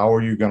front, right? How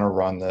are you going to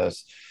run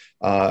this?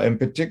 And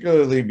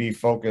particularly be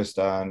focused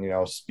on,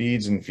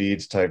 speeds and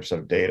feeds types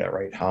of data,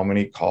 right? How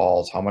many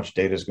calls, how much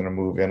data is going to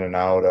move in and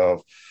out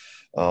of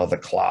the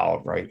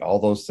cloud, right? All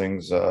those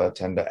things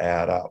tend to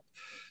add up.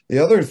 The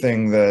other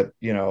thing that,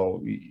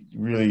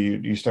 really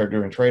you start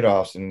doing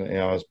trade-offs and,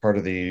 as part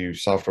of the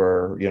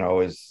software,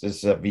 is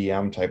this a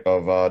VM type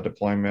of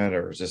deployment,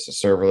 or is this a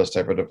serverless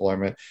type of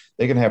deployment?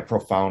 They can have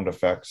profound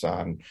effects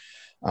on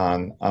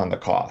the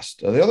cost.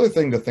 The other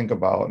thing to think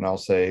about, and I'll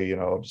say,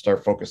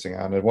 start focusing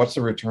on it, what's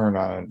the return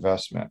on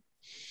investment,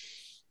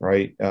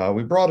 right?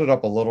 We brought it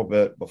up a little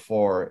bit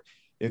before.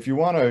 If you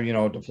want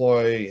to,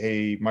 deploy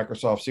a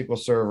Microsoft SQL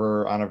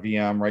Server on a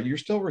VM, right, you're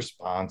still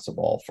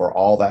responsible for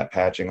all that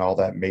patching, all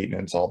that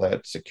maintenance, all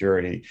that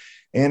security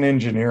and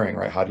engineering,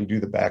 right? How do you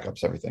do the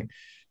backups, everything?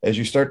 As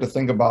you start to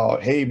think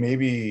about, hey,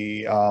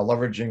 maybe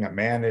leveraging a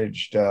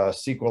managed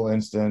SQL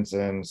instance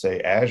in, say,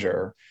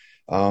 Azure,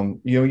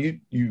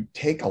 you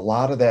take a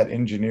lot of that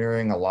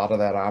engineering, a lot of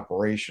that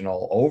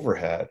operational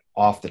overhead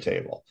off the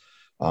table.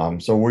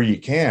 So where you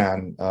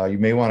can, you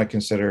may want to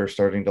consider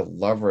starting to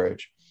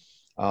leverage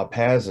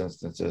PaaS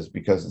instances,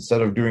 because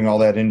instead of doing all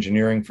that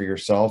engineering for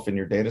yourself in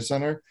your data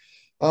center,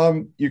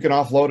 you can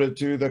offload it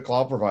to the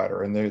cloud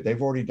provider, and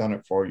they've already done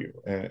it for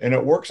you. And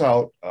it works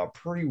out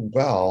pretty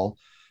well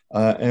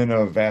in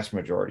a vast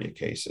majority of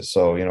cases.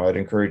 So, I'd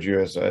encourage you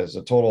as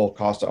a total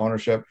cost of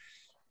ownership,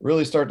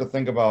 really start to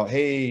think about,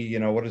 hey,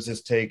 what does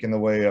this take in the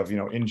way of,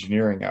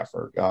 engineering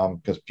effort?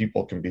 Because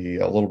people can be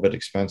a little bit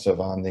expensive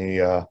on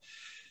the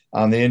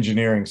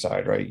engineering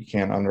side, right? You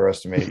can't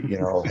underestimate,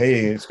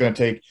 hey, it's going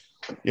to take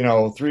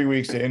 3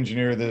 weeks to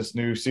engineer this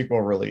new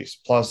SQL release.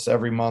 Plus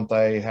every month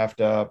I have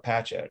to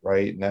patch it,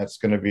 right? And that's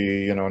going to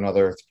be,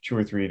 another 2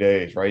 or 3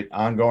 days, right?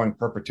 Ongoing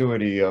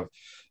perpetuity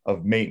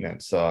of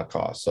maintenance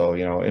costs. So,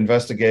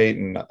 investigate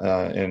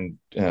and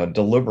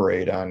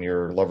deliberate on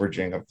your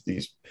leveraging of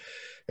these,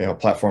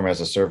 platform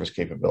as a service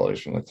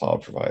capabilities from the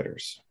cloud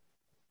providers.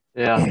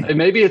 Yeah, and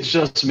maybe it's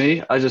just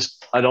me. I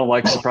don't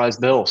like surprise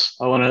bills.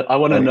 I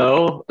want to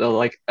know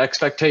like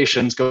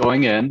expectations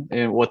going in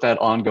and what that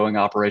ongoing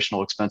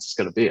operational expense is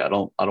going to be. I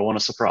don't want a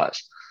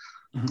surprise.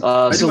 I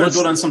do want to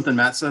build on something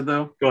Matt said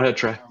though. Go ahead,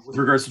 Trey. With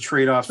regards to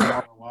trade-offs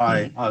for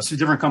ROI, so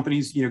different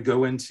companies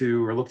go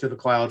into or look to the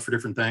cloud for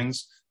different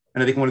things,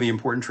 and I think one of the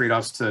important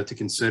trade-offs to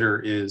consider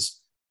is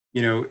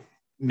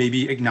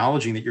maybe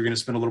acknowledging that you're going to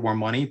spend a little more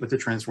money, but to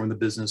transform the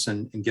business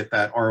and get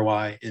that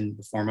ROI in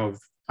the form of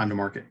time to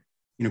market.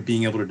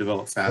 Being able to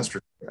develop faster.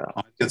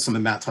 That's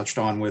something Matt touched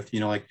on with,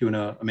 like doing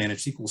a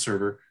managed SQL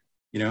server,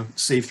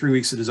 save 3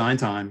 weeks of design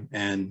time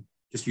and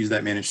just use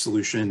that managed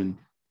solution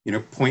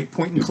and, point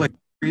and click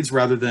upgrades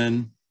rather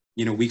than,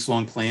 weeks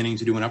long planning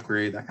to do an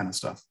upgrade, that kind of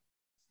stuff.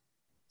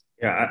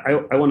 Yeah,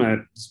 I want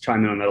to just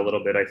chime in on that a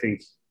little bit. I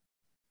think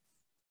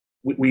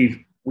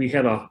we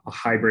have a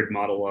hybrid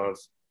model of,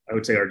 I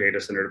would say, our data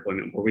center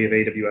deployment where we have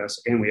AWS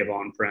and we have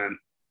on-prem,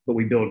 but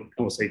we build,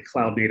 I will say,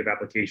 cloud native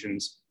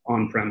applications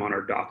on-prem on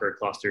our Docker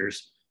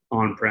clusters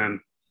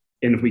on-prem.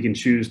 And if we can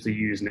choose to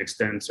use and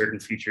extend certain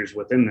features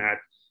within that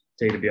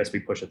to AWS, we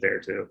push it there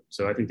too.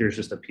 So I think there's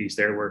just a piece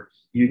there where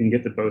you can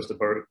get the best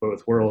of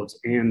both worlds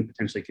and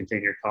potentially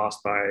contain your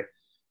cost by,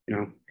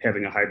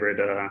 having a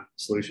hybrid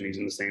solution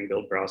using the same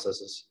build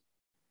processes.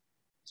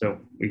 So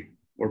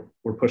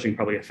we're pushing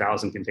probably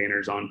 1,000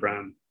 containers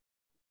on-prem.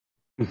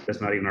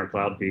 That's not even our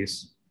cloud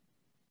piece.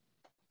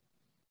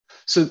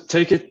 So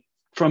take it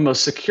from a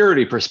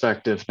security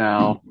perspective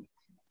now.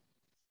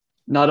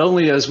 Not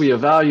only as we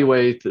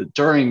evaluate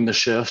during the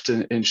shift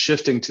and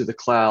shifting to the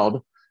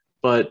cloud,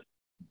 but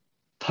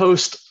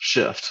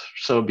post-shift,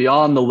 so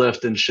beyond the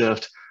lift and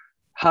shift,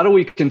 how do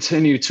we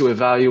continue to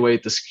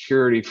evaluate the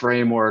security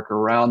framework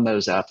around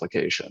those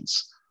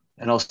applications?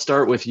 And I'll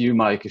start with you,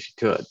 Mike, if you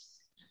could.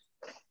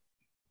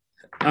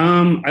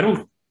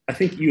 I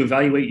think you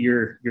evaluate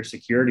your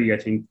security, I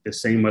think the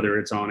same, whether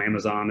it's on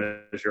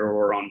Amazon, Azure,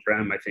 or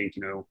on-prem. I think,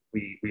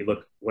 we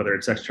look whether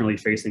it's externally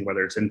facing,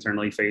 whether it's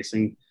internally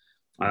facing.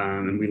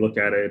 And we look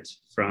at it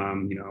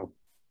from,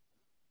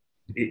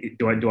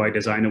 do I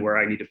design it where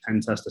I need to pen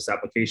test this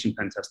application,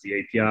 pen test the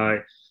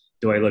API?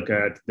 Do I look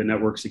at the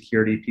network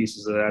security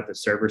pieces of that, the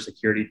server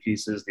security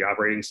pieces, the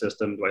operating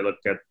system? Do I look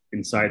at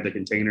inside the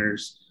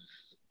containers?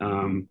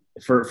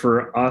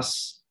 For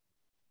us,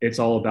 it's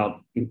all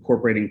about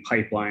incorporating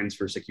pipelines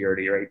for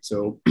security, right?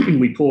 So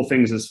we pull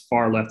things as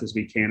far left as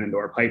we can into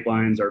our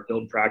pipelines, our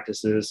build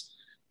practices,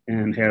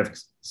 and have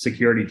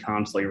security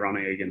constantly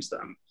running against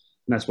them.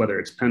 And that's whether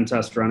it's pen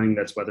test running,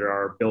 that's whether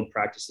our build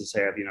practices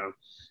have,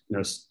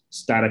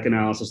 static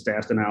analysis,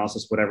 STAT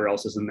analysis, whatever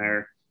else is in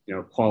there,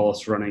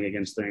 Qualys running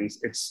against things.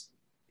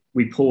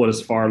 We pull it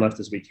as far left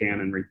as we can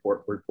and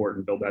report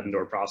and build that into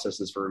our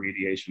processes for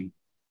remediation.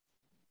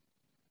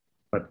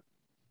 But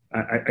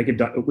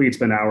we could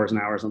spend hours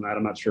and hours on that.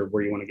 I'm not sure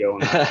where you want to go on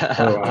that.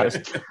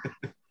 Otherwise.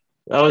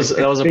 That was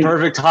a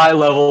perfect high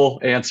level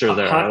answer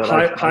there.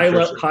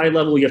 High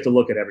level, you have to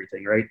look at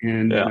everything, right?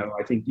 And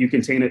I think you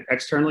contain it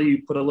externally.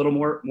 You put a little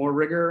more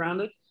rigor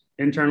around it.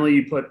 Internally,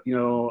 you put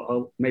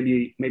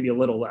maybe a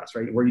little less,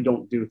 right? Where you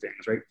don't do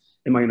things, right?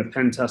 Am I going to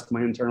pen test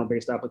my internal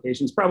based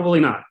applications? Probably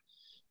not.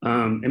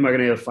 Am I going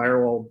to have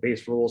firewall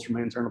based rules for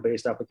my internal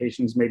based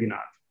applications? Maybe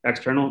not.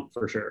 External,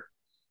 for sure.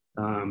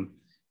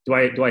 Do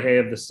I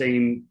have the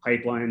same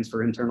pipelines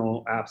for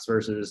internal apps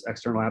versus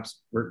external apps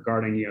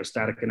regarding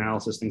static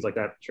analysis, things like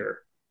that? Sure,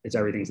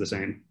 everything's the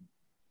same.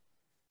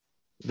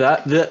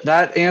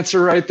 That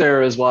answer right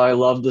there is why I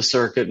love the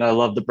circuit and I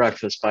love the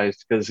breakfast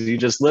bites, because you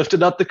just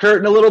lifted up the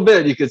curtain a little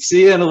bit. You could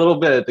see in a little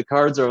bit. The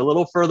cards are a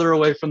little further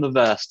away from the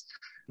vest.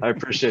 I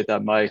appreciate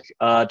that, Mike.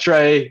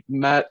 Trey,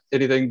 Matt,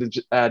 anything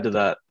to add to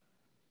that?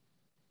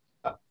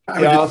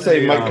 Yeah, I'll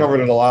say Mike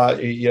covered it a lot.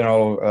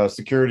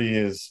 Security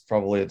is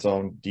probably its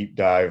own deep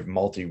dive,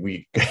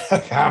 multi-week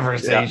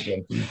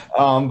conversation.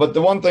 Yeah. But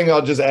the one thing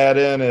I'll just add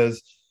in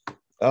is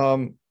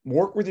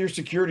work with your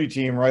security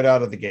team right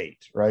out of the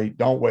gate, right?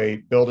 Don't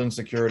wait, build in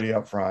security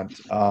up front,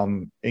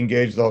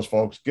 engage those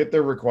folks, get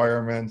their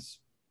requirements,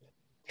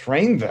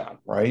 train them,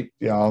 right?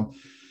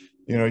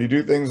 You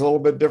do things a little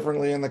bit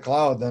differently in the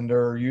cloud than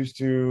they're used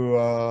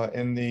to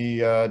in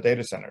the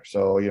data center.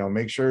 So,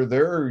 make sure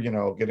they're,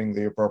 getting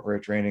the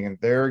appropriate training and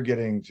they're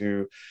getting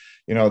to,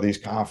 these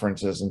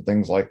conferences and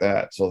things like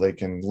that, so they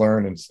can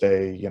learn and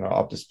stay,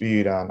 up to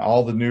speed on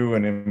all the new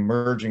and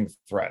emerging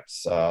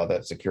threats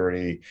that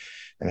security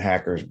and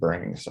hackers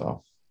bring.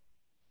 So.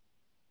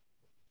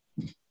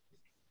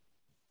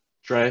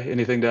 Trey,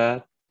 anything to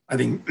add? I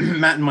think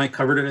Matt and Mike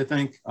covered it, I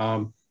think.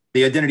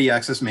 The identity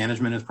access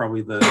management is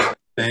probably the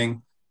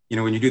thing.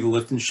 When you do the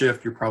lift and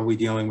shift, you're probably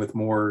dealing with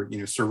more,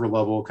 server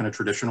level kind of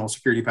traditional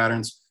security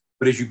patterns.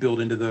 But as you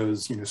build into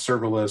those,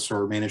 serverless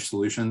or managed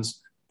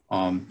solutions,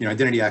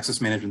 identity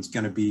access management is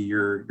going to be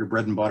your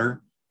bread and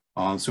butter.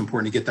 So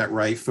important to get that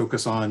right.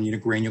 Focus on,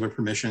 granular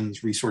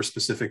permissions, resource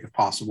specific if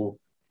possible,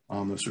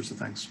 those sorts of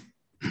things.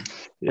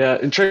 Yeah,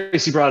 and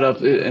Tracy brought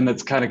up, and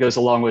that kind of goes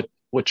along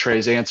with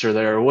Trey's answer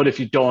there. What if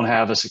you don't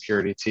have a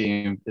security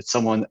team? It's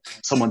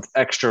someone's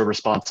extra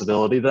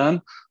responsibility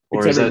then.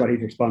 Or it's is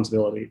everybody's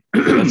responsibility.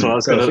 That's what I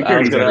was So going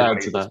security is to add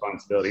everybody's to that.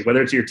 responsibility,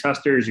 whether it's your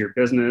testers, your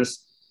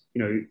business,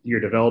 you know, your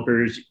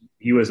developers,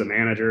 you as a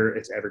manager,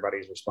 it's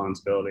everybody's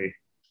responsibility.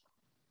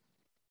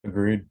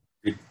 Agreed.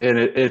 And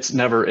it's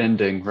never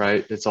ending,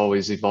 right? It's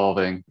always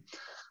evolving.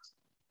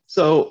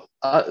 So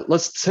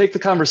let's take the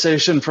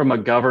conversation from a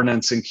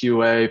governance and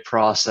QA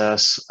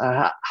process.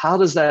 How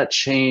does that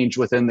change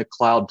within the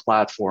cloud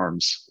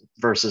platforms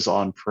versus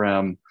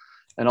on-prem?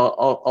 And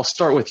I'll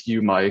start with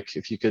you, Mike,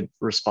 if you could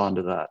respond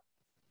to that.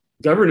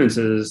 Governance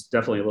is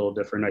definitely a little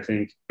different, I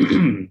think.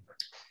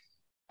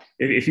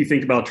 If you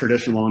think about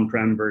traditional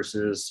on-prem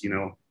versus, you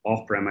know,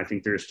 off-prem, I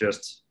think there's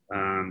just,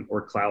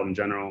 or cloud in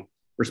general,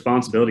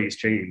 responsibilities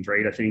change,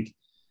 right? I think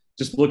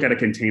just look at a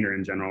container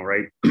in general,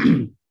 right?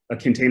 A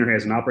container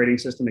has an operating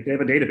system. It could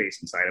have a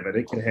database inside of it.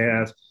 It could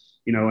have,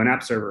 you know, an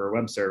app server or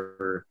web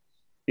server.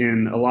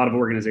 In a lot of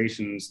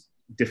organizations,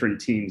 different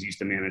teams used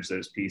to manage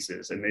those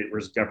pieces, and there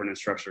was governance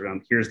structure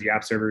around, here's the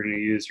app server you're going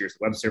to use, here's the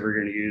web server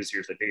you're going to use,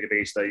 here's the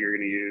database that you're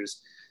going to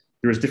use.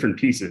 There was different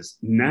pieces.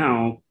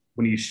 Now,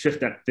 when you shift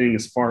that thing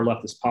as far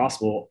left as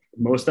possible,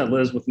 most of that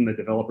lives within the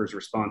developer's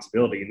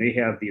responsibility, and they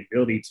have the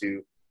ability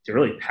to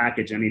really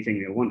package anything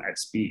they want at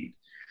speed.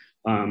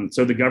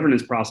 So the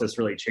governance process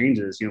really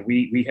changes. You know,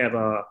 we have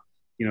a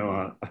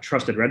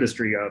trusted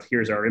registry of,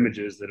 here's our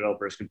images the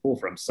developers can pull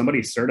from.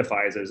 Somebody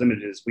certifies those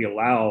images. We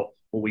allow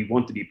what we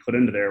want to be put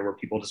into there, where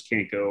people just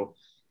can't go,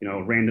 you know,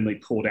 randomly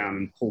pull down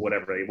and pull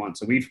whatever they want.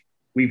 So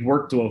we've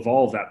worked to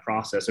evolve that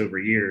process over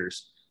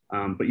years.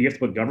 But you have to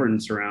put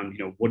governance around, you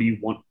know, what do you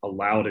want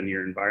allowed in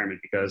your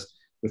environment? Because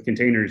with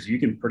containers, you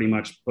can pretty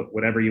much put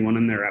whatever you want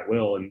in there at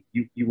will, and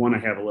you want to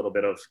have a little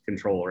bit of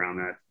control around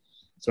that.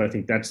 So I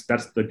think that's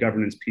the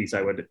governance piece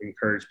I would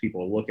encourage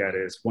people to look at,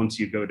 is once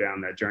you go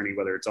down that journey,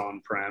 whether it's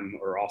on-prem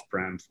or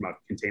off-prem from a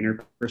container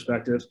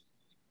perspective,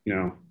 you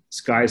know,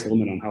 sky's the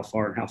limit on how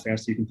far and how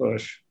fast you can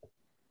push.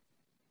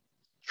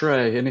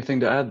 Trey, anything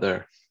to add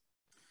there?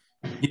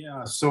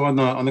 Yeah, so on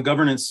the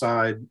governance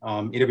side,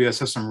 AWS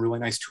has some really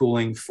nice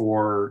tooling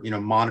for, you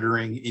know,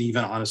 monitoring and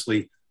even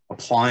honestly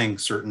applying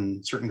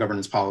certain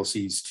governance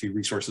policies to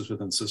resources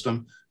within the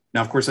system.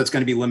 Now, of course, that's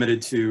going to be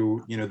limited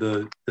to, you know,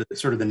 the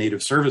sort of the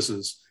native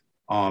services.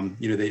 You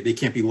know, they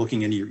can't be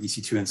looking into your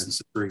EC2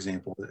 instances, for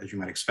example, as you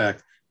might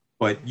expect.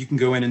 But you can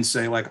go in and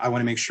say, like, I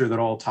want to make sure that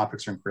all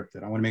topics are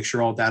encrypted. I want to make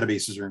sure all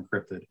databases are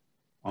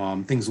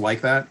encrypted, things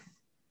like that.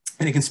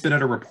 And it can spit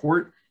out a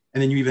report.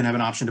 And then you even have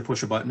an option to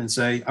push a button and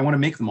say, I want to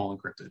make them all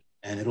encrypted,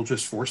 and it'll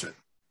just force it.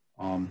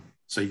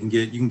 So you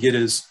can get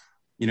as,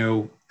 you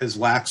know, as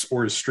lax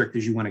or as strict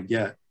as you want to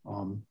get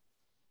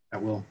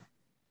at will.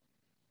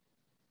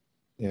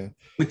 Yeah.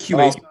 The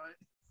QA side,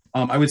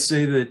 I would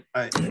say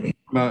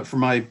that from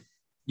my,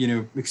 you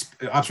know,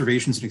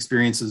 observations and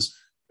experiences,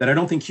 that I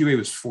don't think QA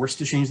was forced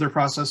to change their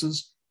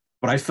processes,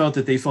 but I felt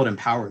that they felt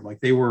empowered, like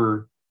they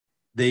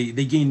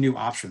gained new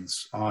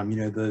options. You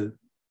know,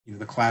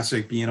 the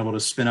classic being able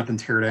to spin up and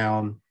tear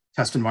down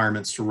test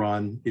environments to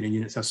run, you know,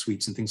 unit test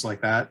suites and things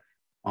like that.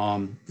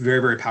 Very,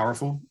 very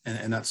powerful,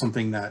 and that's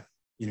something that,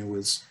 you know,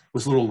 was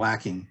a little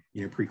lacking,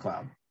 you know,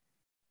 pre-cloud.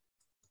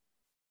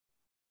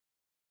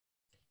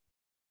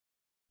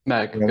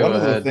 Mac, You know, go one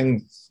ahead. of the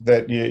things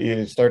that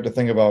you start to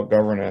think about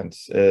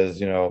governance is,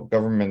 you know,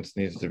 governance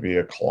needs to be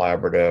a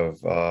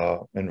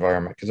collaborative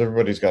environment, because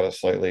everybody's got a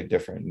slightly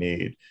different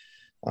need.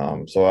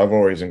 So I've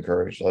always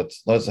encouraged,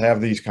 let's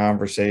have these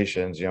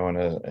conversations, you know,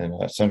 in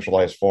a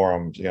centralized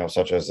forum, you know,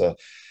 such as a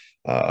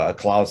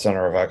cloud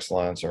center of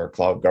excellence or a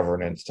cloud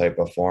governance type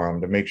of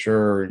forum, to make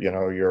sure, you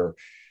know, you're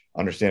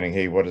understanding,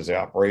 hey, what does the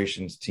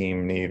operations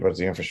team need? What does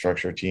the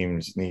infrastructure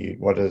teams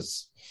need? What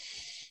does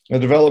the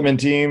development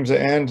teams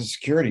and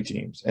security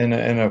teams? And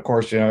of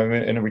course, you know, I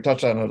mean, and we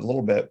touched on it a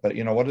little bit, but,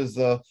 you know, what does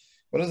the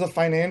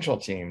financial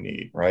team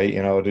need, right?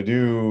 You know, to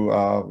do,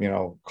 you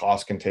know,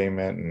 cost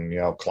containment and, you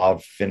know,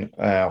 cloud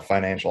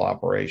financial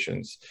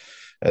operations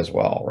as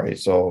well, right?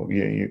 So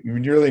you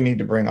really need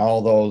to bring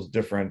all those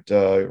different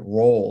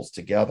roles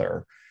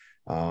together,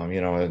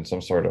 you know, in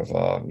some sort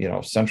of, you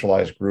know,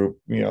 centralized group.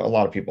 You know, a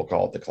lot of people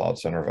call it the Cloud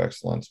Center of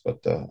Excellence, but,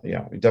 you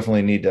know, we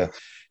definitely need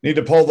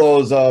to pull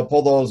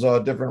those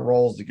different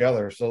roles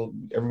together, so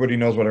everybody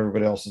knows what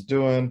everybody else is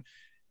doing.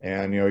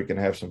 And, you know, you can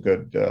have some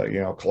good,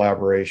 you know,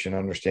 collaboration,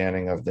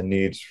 understanding of the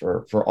needs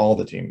for all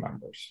the team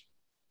members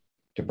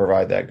to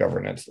provide that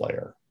governance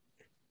layer.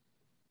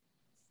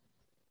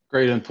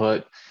 Great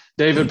input.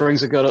 David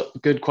brings a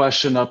good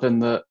question up in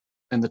the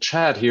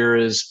chat here,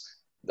 is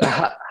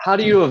how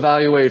do you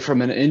evaluate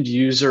from an end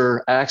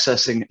user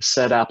accessing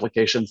said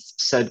application,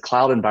 said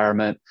cloud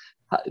environment?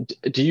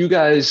 Do you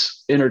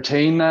guys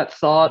entertain that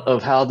thought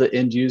of how the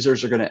end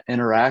users are going to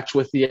interact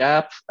with the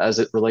app as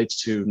it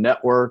relates to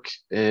network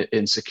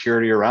and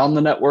security around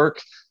the network?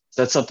 Is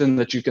that something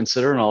that you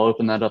consider? And I'll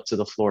open that up to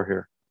the floor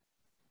here.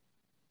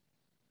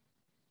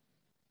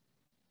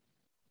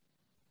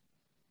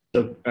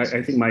 So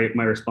I think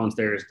my response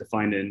there is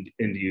define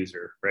end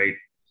user, right?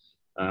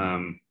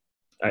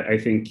 I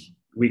think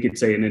we could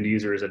say an end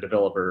user is a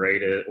developer,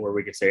 right? Or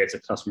we could say it's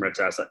a customer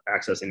that's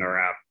accessing our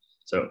app.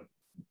 So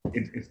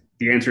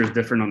the answer is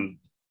different on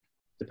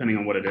depending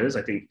on what it is.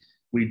 I think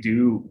we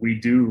do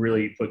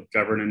really put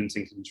governance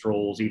and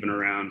controls even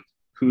around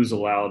who's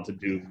allowed to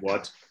do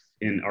what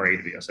in our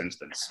AWS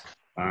instance.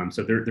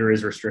 So there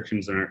is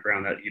restrictions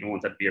around that. You don't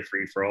want that to be a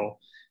free for all.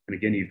 And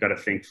again, you've got to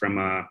think from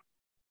a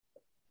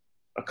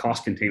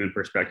cost containment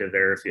perspective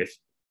there,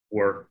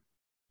 or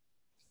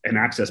an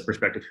access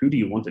perspective. Who do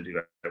you want to do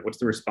that? What's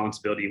the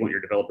responsibility you want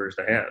your developers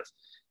to have?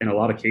 In a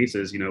lot of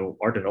cases,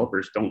 our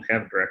developers don't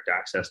have direct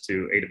access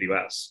to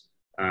AWS.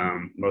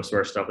 Most of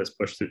our stuff is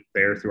pushed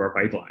through our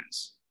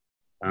pipelines.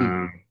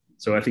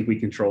 So I think we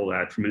control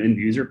that from an end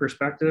user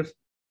perspective.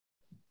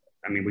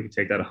 I mean, we could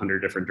take that 100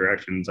 different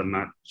directions. I'm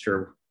not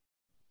sure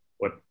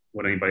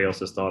what anybody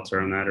else's thoughts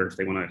are on that, or if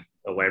they want to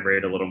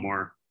elaborate a little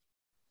more.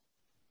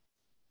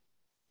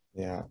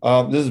 Yeah,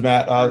 this is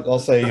Matt. I'll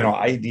say,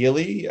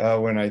 ideally,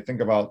 when I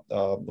think about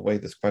the way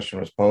this question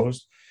was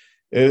posed,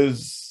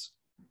 is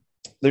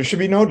there should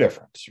be no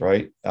difference,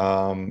 right?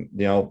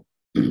 The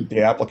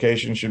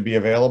application should be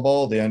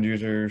available. The end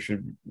user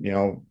should,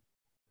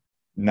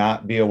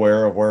 not be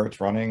aware of where it's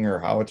running or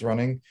how it's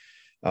running.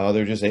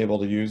 They're just able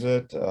to use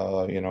it,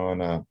 in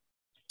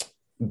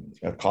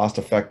a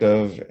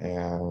cost-effective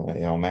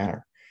and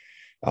manner.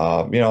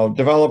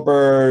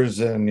 Developers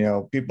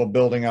and people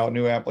building out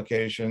new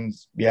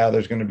applications. Yeah,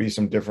 there's going to be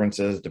some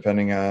differences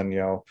depending on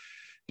do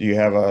you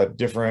have a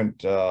different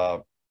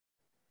PaaS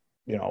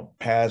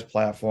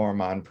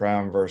platform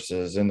on-prem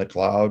versus in the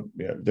cloud.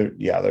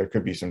 There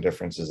could be some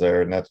differences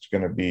there, and that's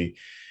going to be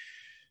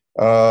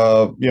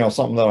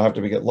something that'll have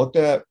to get looked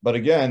at. But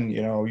again,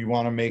 you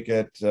want to make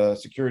it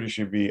security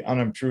should be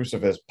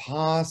unobtrusive as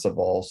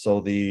possible, so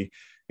the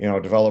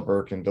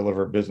developer can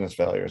deliver business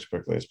value as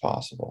quickly as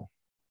possible.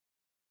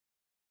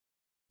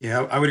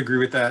 Yeah, I would agree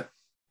with that.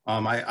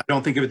 I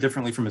don't think of it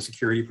differently from a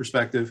security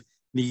perspective.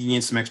 You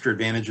gain some extra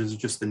advantages,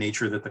 just the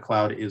nature that the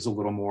cloud is a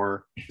little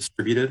more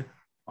distributed.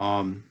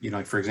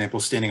 Like for example,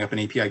 standing up an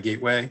API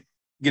gateway,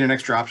 you get an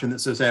extra option that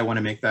says, hey, I want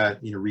to make that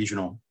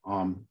regional.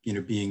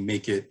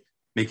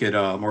 Make it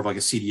more of like a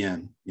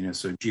CDN,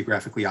 so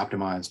geographically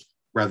optimized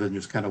rather than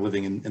just kind of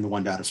living in the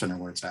one data center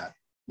where it's at.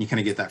 You kind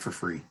of get that for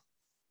free.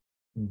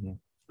 Mm-hmm.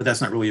 But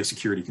that's not really a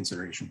security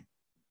consideration.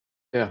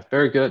 Yeah,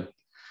 very good.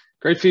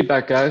 Great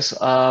feedback, guys.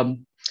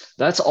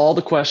 That's all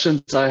the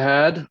questions I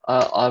had.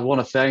 I want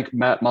to thank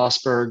Matt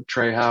Mossberg,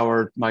 Trey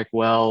Howard, Mike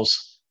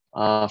Wells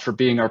for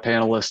being our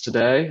panelists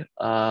today.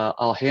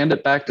 I'll hand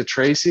it back to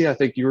Tracy. I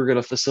think you were going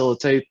to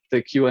facilitate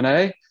the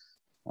Q&A.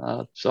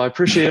 So I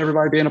appreciate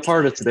everybody being a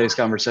part of today's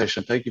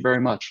conversation. Thank you very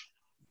much.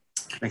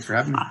 Thanks for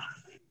having me.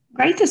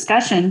 Great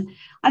discussion.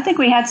 I think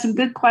we had some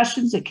good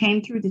questions that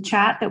came through the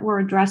chat that were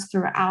addressed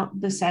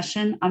throughout the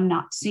session. I'm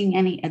not seeing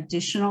any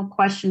additional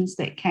questions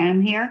that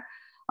came here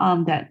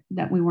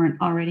that we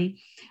weren't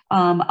already.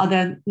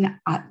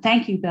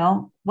 Thank you,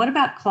 Bill. What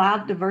about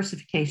cloud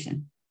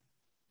diversification?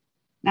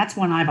 That's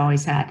one I've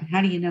always had.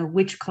 How do you know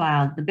which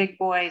cloud? The big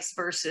boys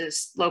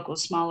versus local,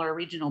 smaller,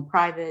 regional,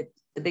 private,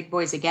 the big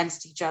boys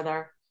against each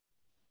other?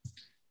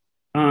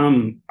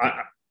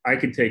 I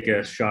could take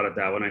a shot at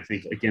that one. I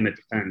think, again, it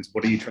depends.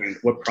 What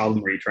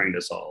problem are you trying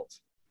to solve?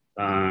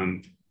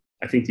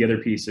 I think the other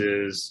piece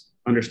is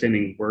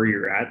understanding where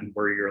you're at and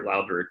where you're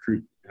allowed to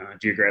recruit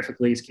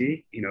geographically is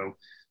key.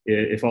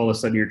 If all of a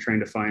sudden you're trying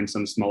to find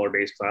some smaller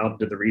base cloud,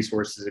 do the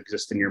resources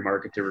exist in your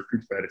market to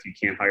recruit that if you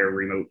can't hire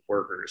remote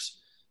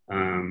workers?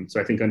 So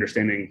I think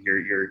understanding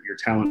your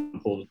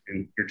talent pool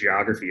and your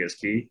geography is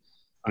key.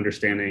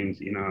 Understanding,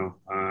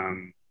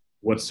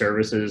 what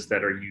services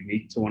that are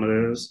unique to one of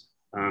those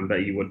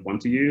that you would want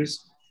to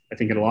use. I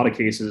think in a lot of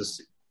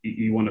cases,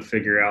 you want to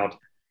figure out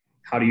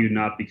how do you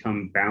not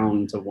become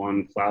bound to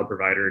one cloud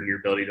provider and your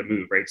ability to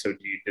move, right? So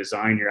do you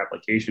design your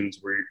applications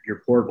where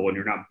you're portable and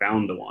you're not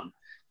bound to one?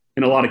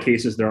 In a lot of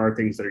cases, there are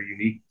things that are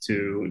unique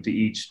to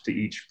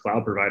each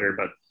cloud provider,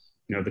 but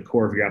the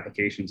core of your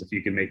applications, if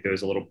you can make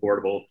those a little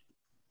portable,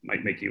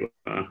 might make you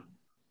a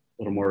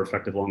little more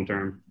effective long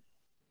term.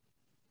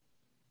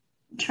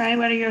 Trey,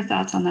 what are your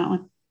thoughts on that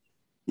one?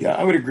 Yeah,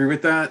 I would agree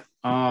with that.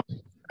 I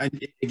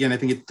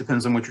think it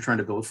depends on what you're trying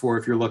to build for.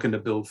 If you're looking to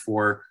build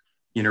for,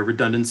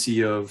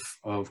 redundancy of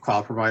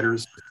cloud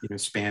providers,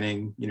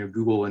 spanning,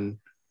 Google and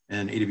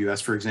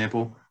AWS, for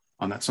example,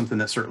 that's something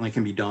that certainly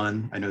can be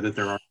done. I know that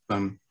there are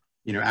some,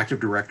 Active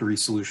Directory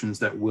solutions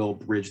that will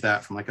bridge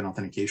that from like an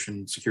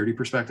authentication security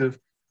perspective.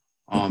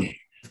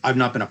 I've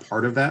not been a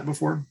part of that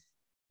before,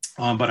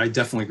 but I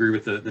definitely agree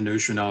with the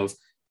notion of,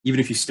 even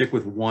if you stick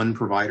with one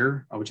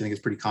provider, which I think is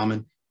pretty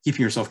common,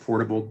 keeping yourself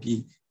portable,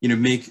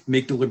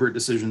 make deliberate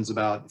decisions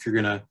about if you're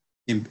going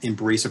to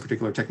embrace a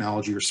particular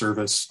technology or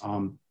service.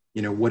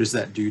 What does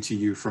that do to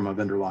you from a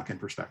vendor lock-in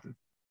perspective?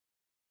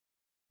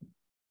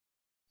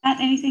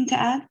 Matt, anything to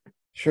add?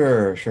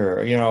 Sure.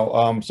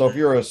 So if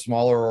you're a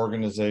smaller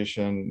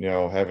organization,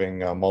 having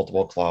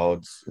multiple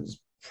clouds is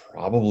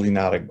probably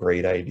not a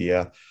great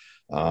idea.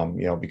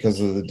 Because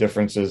of the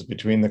differences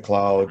between the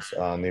clouds,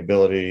 the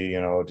ability,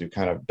 to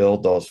kind of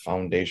build those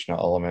foundational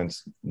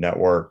elements,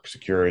 network,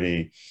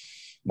 security,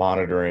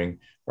 monitoring,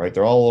 right?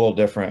 They're all a little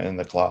different in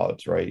the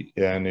clouds, right?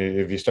 And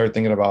if you start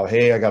thinking about,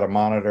 hey, I got to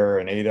monitor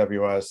an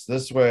AWS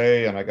this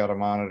way, and I got to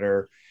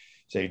monitor,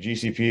 say,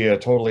 GCP a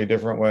totally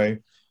different way,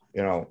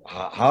 you know,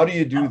 how do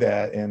you do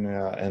that in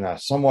a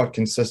somewhat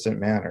consistent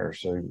manner?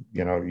 So,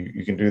 you know,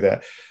 you can do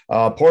that.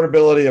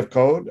 Portability of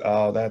code,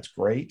 that's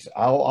great.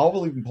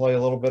 I'll even play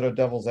a little bit of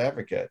devil's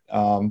advocate.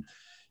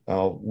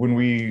 When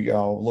we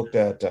looked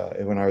at,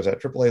 when I was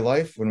at AAA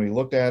Life, when we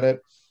looked at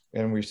it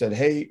and we said,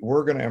 hey,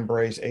 we're going to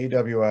embrace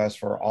AWS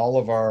for all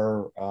of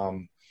our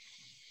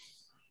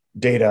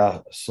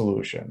data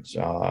solutions,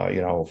 you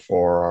know,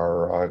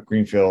 for our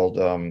greenfield,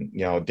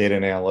 you know, data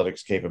and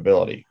analytics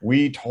capability.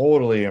 We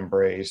totally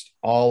embraced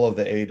all of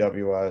the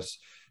AWS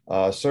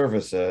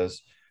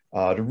services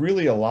to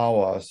really allow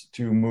us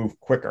to move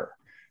quicker,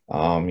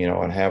 you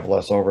know, and have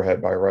less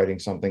overhead by writing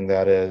something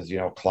that is, you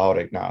know, cloud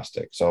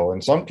agnostic. So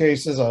in some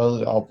cases,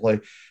 I'll play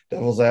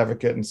devil's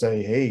advocate and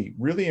say, hey,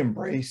 really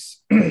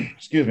embrace,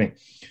 excuse me,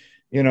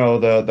 you know,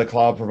 the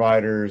cloud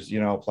providers,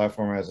 you know,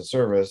 platform as a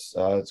service.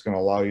 It's going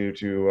to allow you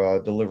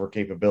to deliver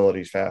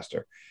capabilities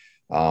faster.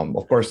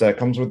 Of course, that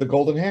comes with the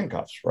golden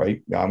handcuffs,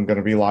 right? I'm going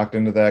to be locked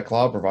into that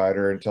cloud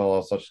provider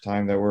until such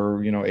time that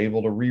we're, you know,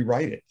 able to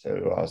rewrite it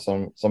to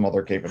some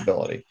other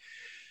capability.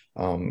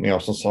 You know,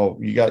 so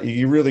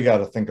you really got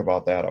to think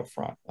about that up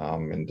front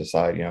and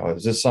decide, you know,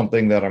 is this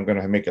something that I'm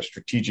going to make a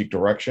strategic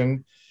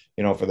direction,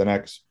 you know, for the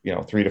next, you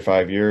know, 3 to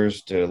 5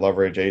 years to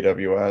leverage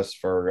AWS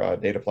for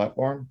data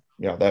platform?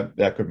 You know,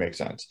 that could make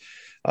sense.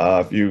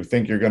 If you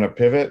think you're going to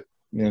pivot,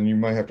 then you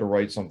might have to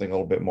write something a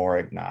little bit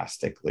more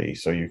agnostically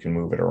so you can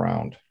move it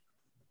around.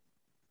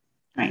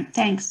 Great,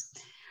 thanks.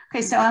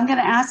 Okay, so I'm going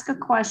to ask a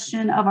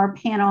question of our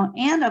panel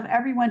and of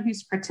everyone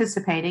who's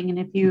participating. And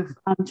if you've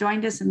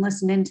joined us and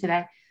listened in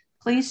today,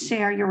 please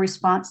share your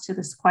response to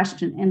this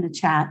question in the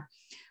chat.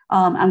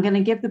 I'm going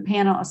to give the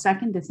panel a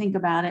second to think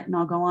about it, and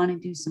I'll go on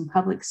and do some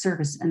public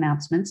service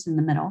announcements in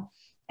the middle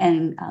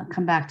and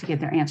come back to get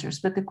their answers.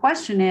 But the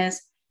question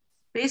is,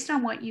 based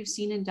on what you've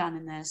seen and done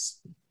in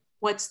this,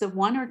 what's the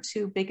 1 or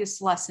 2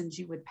 biggest lessons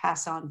you would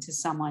pass on to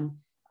someone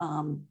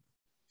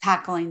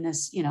tackling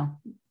this, you know,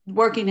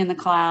 working in the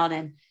cloud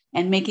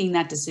and making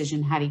that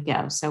decision? How do you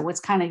go? So what's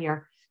kind of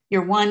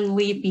your one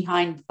leave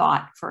behind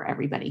thought for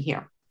everybody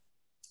here?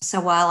 So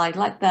while I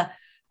let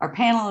our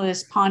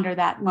panelists ponder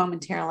that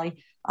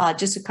momentarily,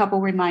 just a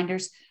couple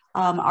reminders.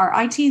 Our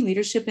IT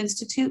Leadership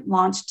Institute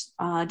launched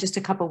just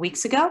a couple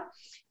weeks ago.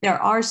 There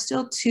are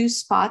still 2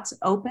 spots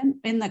open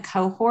in the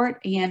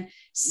cohort. And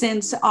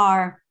since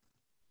our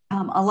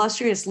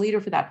illustrious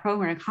leader for that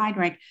program,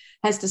 Heinrich,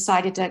 has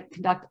decided to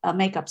conduct a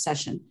makeup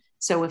session.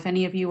 So if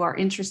any of you are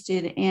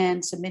interested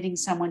in submitting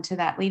someone to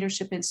that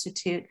Leadership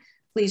Institute,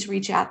 please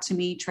reach out to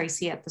me,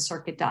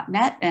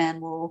 tracy@thecircuit.net, and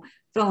we'll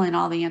fill in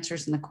all the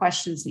answers and the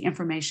questions. The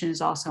information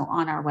is also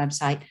on our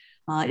website.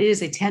 It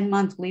is a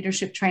 10-month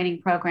leadership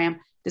training program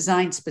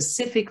designed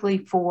specifically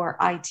for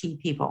IT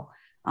people.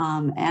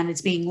 And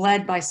it's being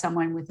led by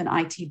someone with an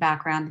IT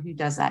background who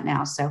does that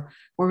now. So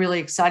we're really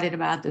excited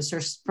about it. This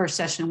first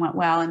session went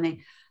well, and the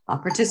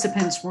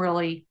participants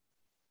really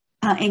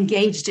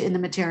engaged in the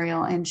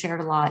material and shared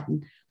a lot.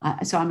 And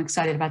so I'm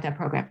excited about that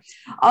program.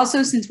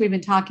 Also, since we've been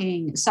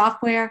talking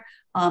software,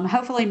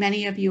 hopefully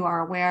many of you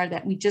are aware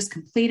that we just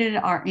completed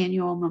our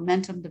annual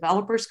Momentum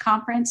Developers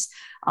Conference.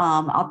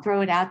 I'll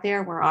throw it out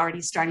there. We're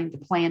already starting to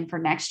plan for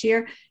next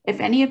year. If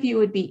any of you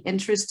would be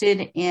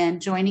interested in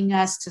joining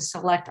us to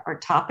select our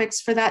topics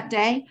for that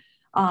day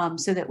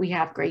so that we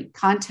have great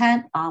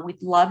content,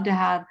 we'd love to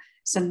have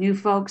some new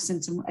folks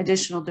and some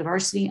additional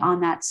diversity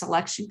on that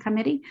selection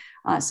committee.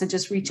 So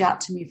just reach out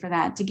to me for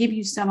that. To give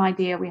you some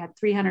idea, we had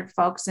 300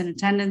 folks in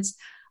attendance.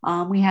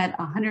 We had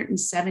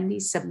 170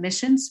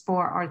 submissions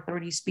for our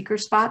 30 speaker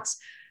spots.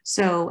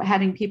 So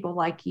having people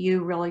like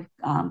you really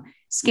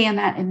scan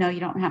that, and no, you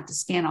don't have to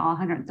scan all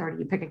 130.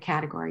 You pick a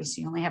category,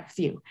 so you only have a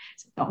few.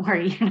 So don't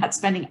worry, you're not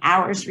spending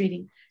hours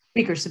reading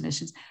speaker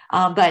submissions.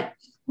 But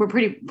we're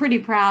pretty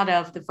proud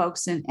of the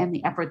folks and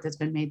the effort that's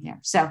been made there.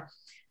 So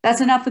that's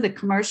enough of the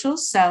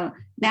commercials. So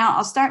now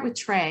I'll start with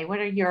Trey. What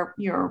are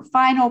your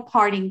final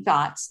parting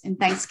thoughts? And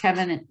thanks,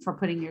 Kevin, for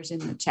putting yours in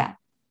the chat.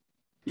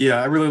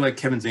 Yeah, I really like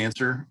Kevin's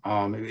answer.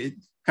 It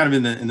kind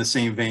of in the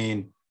same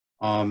vein.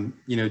 You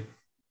know,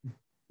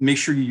 make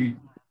sure you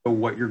know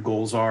what your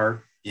goals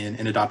are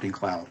in adopting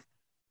cloud.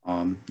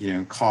 You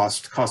know,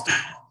 cost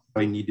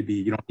need to be.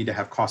 You don't need to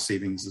have cost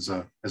savings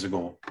as a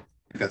goal. I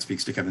think that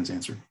speaks to Kevin's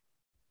answer.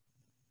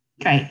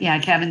 Great. Yeah,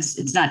 Kevin's.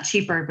 It's not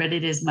cheaper, but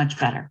it is much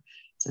better.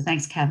 So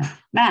thanks, Kevin.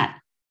 Matt.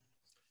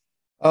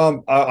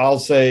 I'll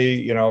say,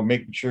 you know,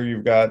 making sure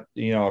you've got,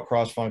 you know, a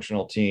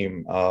cross-functional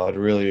team to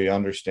really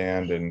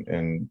understand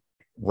and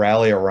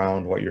rally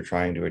around what you're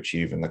trying to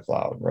achieve in the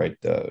cloud, right?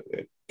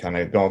 Kind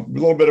of going a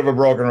little bit of a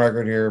broken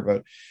record here,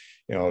 but,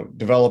 you know,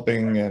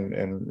 developing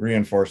and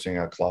reinforcing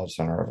a cloud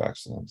center of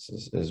excellence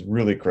is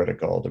really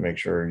critical to make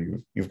sure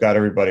you've got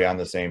everybody on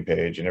the same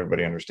page and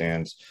everybody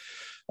understands,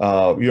 you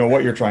know,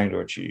 what you're trying to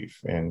achieve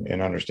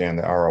and understand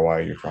the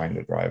ROI you're trying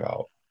to drive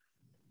out.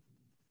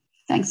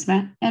 Thanks,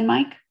 Matt. And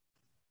Mike?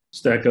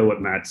 Just to echo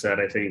what Matt said,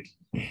 I think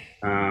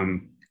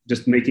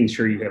Just making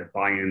sure you have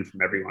buy-in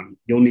from everyone.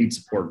 You'll need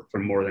support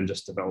from more than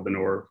just development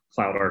or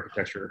cloud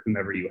architecture,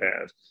 whomever you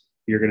have.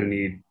 You're going to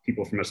need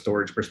people from a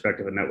storage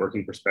perspective, a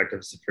networking perspective,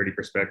 a security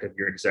perspective,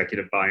 your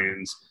executive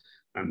buy-ins.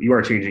 You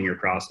are changing your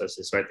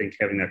processes. So I think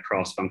having that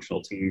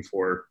cross-functional team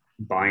for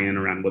buy-in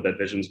around what that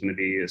vision is going to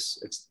be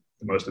it's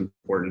the most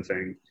important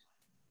thing.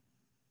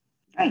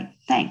 Great,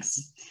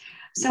 thanks.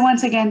 So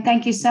once again,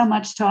 thank you so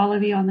much to all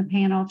of you on the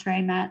panel,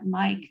 Trey, Matt, and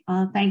Mike.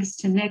 Thanks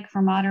to Nick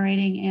for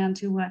moderating and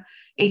to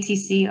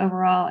ATC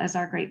overall as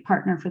our great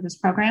partner for this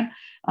program.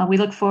 We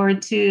look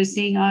forward to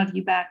seeing all of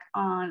you back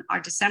on our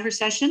December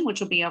session,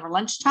 which will be over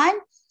lunchtime.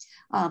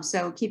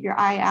 So keep your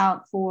eye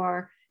out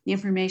for the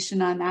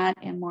information on that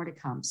and more to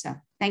come. So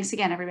thanks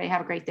again, everybody.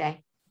 Have a great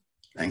day.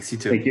 Thanks, you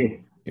too. Thank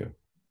you.